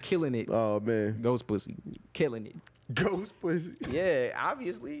 Killing it. Oh, man. Ghost pussy. Killing it. Ghost pussy. Yeah,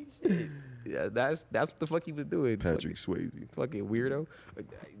 obviously. Yeah, that's what the fuck he was doing. Patrick Swayze. Fucking weirdo.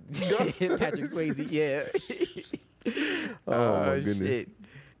 Patrick Swayze, yeah. Oh, my goodness. Shit.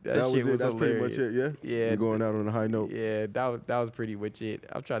 That was it. That's pretty much it, yeah? Yeah. You're going out on a high note. Yeah, that was pretty much it.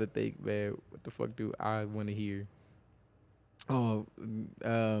 I'm trying to think, man, what the fuck do I want to hear? Oh,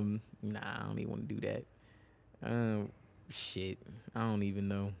 nah, I don't even want to do that. Shit, I don't even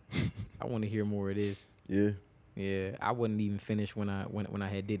know. I want to hear more of this. Yeah. I wasn't even finished when I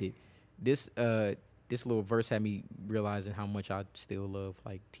had did it. This little verse had me realizing how much I still love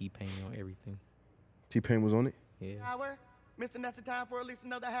like T-Pain on everything. T-Pain was on it. Yeah. Mr. Nasty time for at least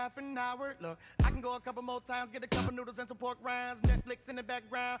another half an hour. Look, I can go a couple more times, get a couple noodles and some pork rinds, Netflix in the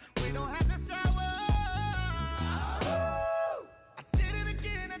background. We don't have to shower.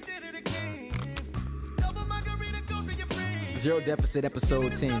 Zero Deficit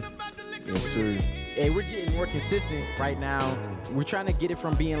episode 10. Yes, sir. Hey, we're getting more consistent right now. We're trying to get it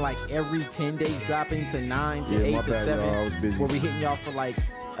from being like every 10 days dropping to 9 to 8 to 7. Y'all, I was busy. Where we hitting y'all for like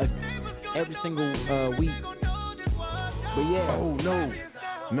every single week. But yeah. Oh, no.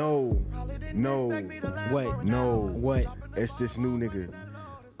 What? No. What? It's this new nigga.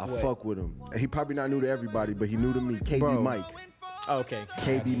 I What? fuck with him. He probably not new to everybody, but he new to me. KB Bro. Mike. Oh, okay.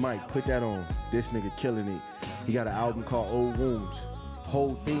 KB Mike, put that on. This nigga killing it. He got an album called Old Wounds.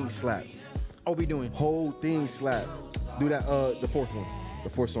 Whole thing slap. Oh, we doing? Whole thing slap. Do that, the fourth one. The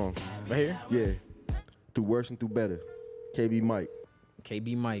fourth song. Right here? Yeah. Through worse and through better. KB Mike.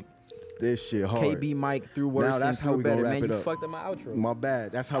 KB Mike. This shit hard. KB Mike through worse Now that's and how through we gonna better. wrap Man, it you up. fucked up my outro. My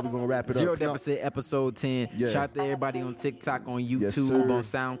bad. That's how we gonna wrap it Zero up. Deficit episode 10. Yeah. Shout out to everybody on TikTok, on Yes, YouTube, sir.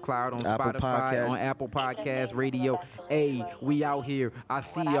 on SoundCloud, on Apple Spotify, Podcast. on Apple Podcasts, Radio. Hey, we out here. I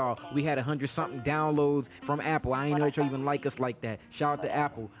see y'all. We had 100-something downloads from Apple. I ain't know that y'all even like us like that. Shout out to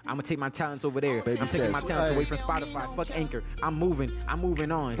Apple. I'm gonna take my talents over there. Baby I'm taking my steps. talents Hey. away from Spotify. Fuck Anchor. I'm moving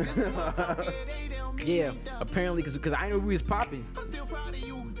on. Yeah, apparently, because I know we was popping.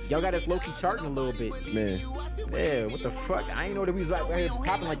 Y'all got us low-key charting a little bit. Man. Yeah, what the fuck? I ain't know that we was right here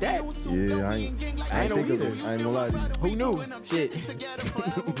popping like that. Yeah, I ain't know think of either. it. I ain't gonna lie to you. Who knew? Shit.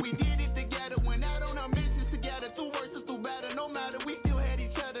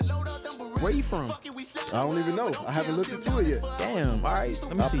 Where you from? I don't even know. I haven't looked into it yet. Damn. All right,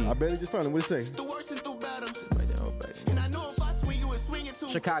 let me see. I barely just found it. What it say?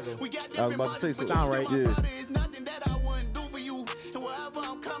 Chicago. I was about to say something. Sound right. Yeah.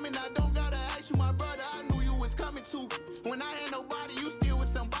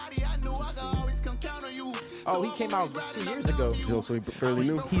 Oh, he came out 2 years ago. So he fairly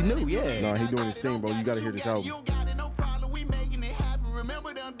new? He knew, yeah. Nah, he doing his thing, bro. You gotta hear this album.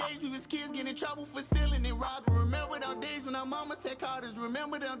 Remember them days we was kids getting in trouble for stealing and robbing. Remember them days when our mama said carders.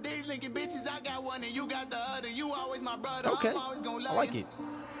 Remember them days linking bitches. I got one and you got the other. You always my brother. Okay. I'm always gonna love I like you. it.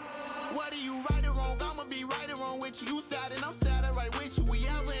 Whether you right or wrong, I'ma be right or wrong with you. You sad and I'm sad and right with you. We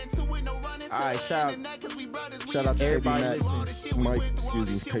ever into it, no running to All right, the shout- internet, 'cause we brothers. Shout out to Everybody KB listening. Mike. Excuse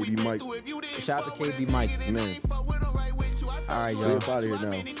me, KB Mike. Shout out to KB Mike. Man. All right, We y'all. up out of here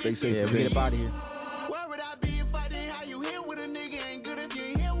now. Stay safe. Yeah, we today. get up out of here.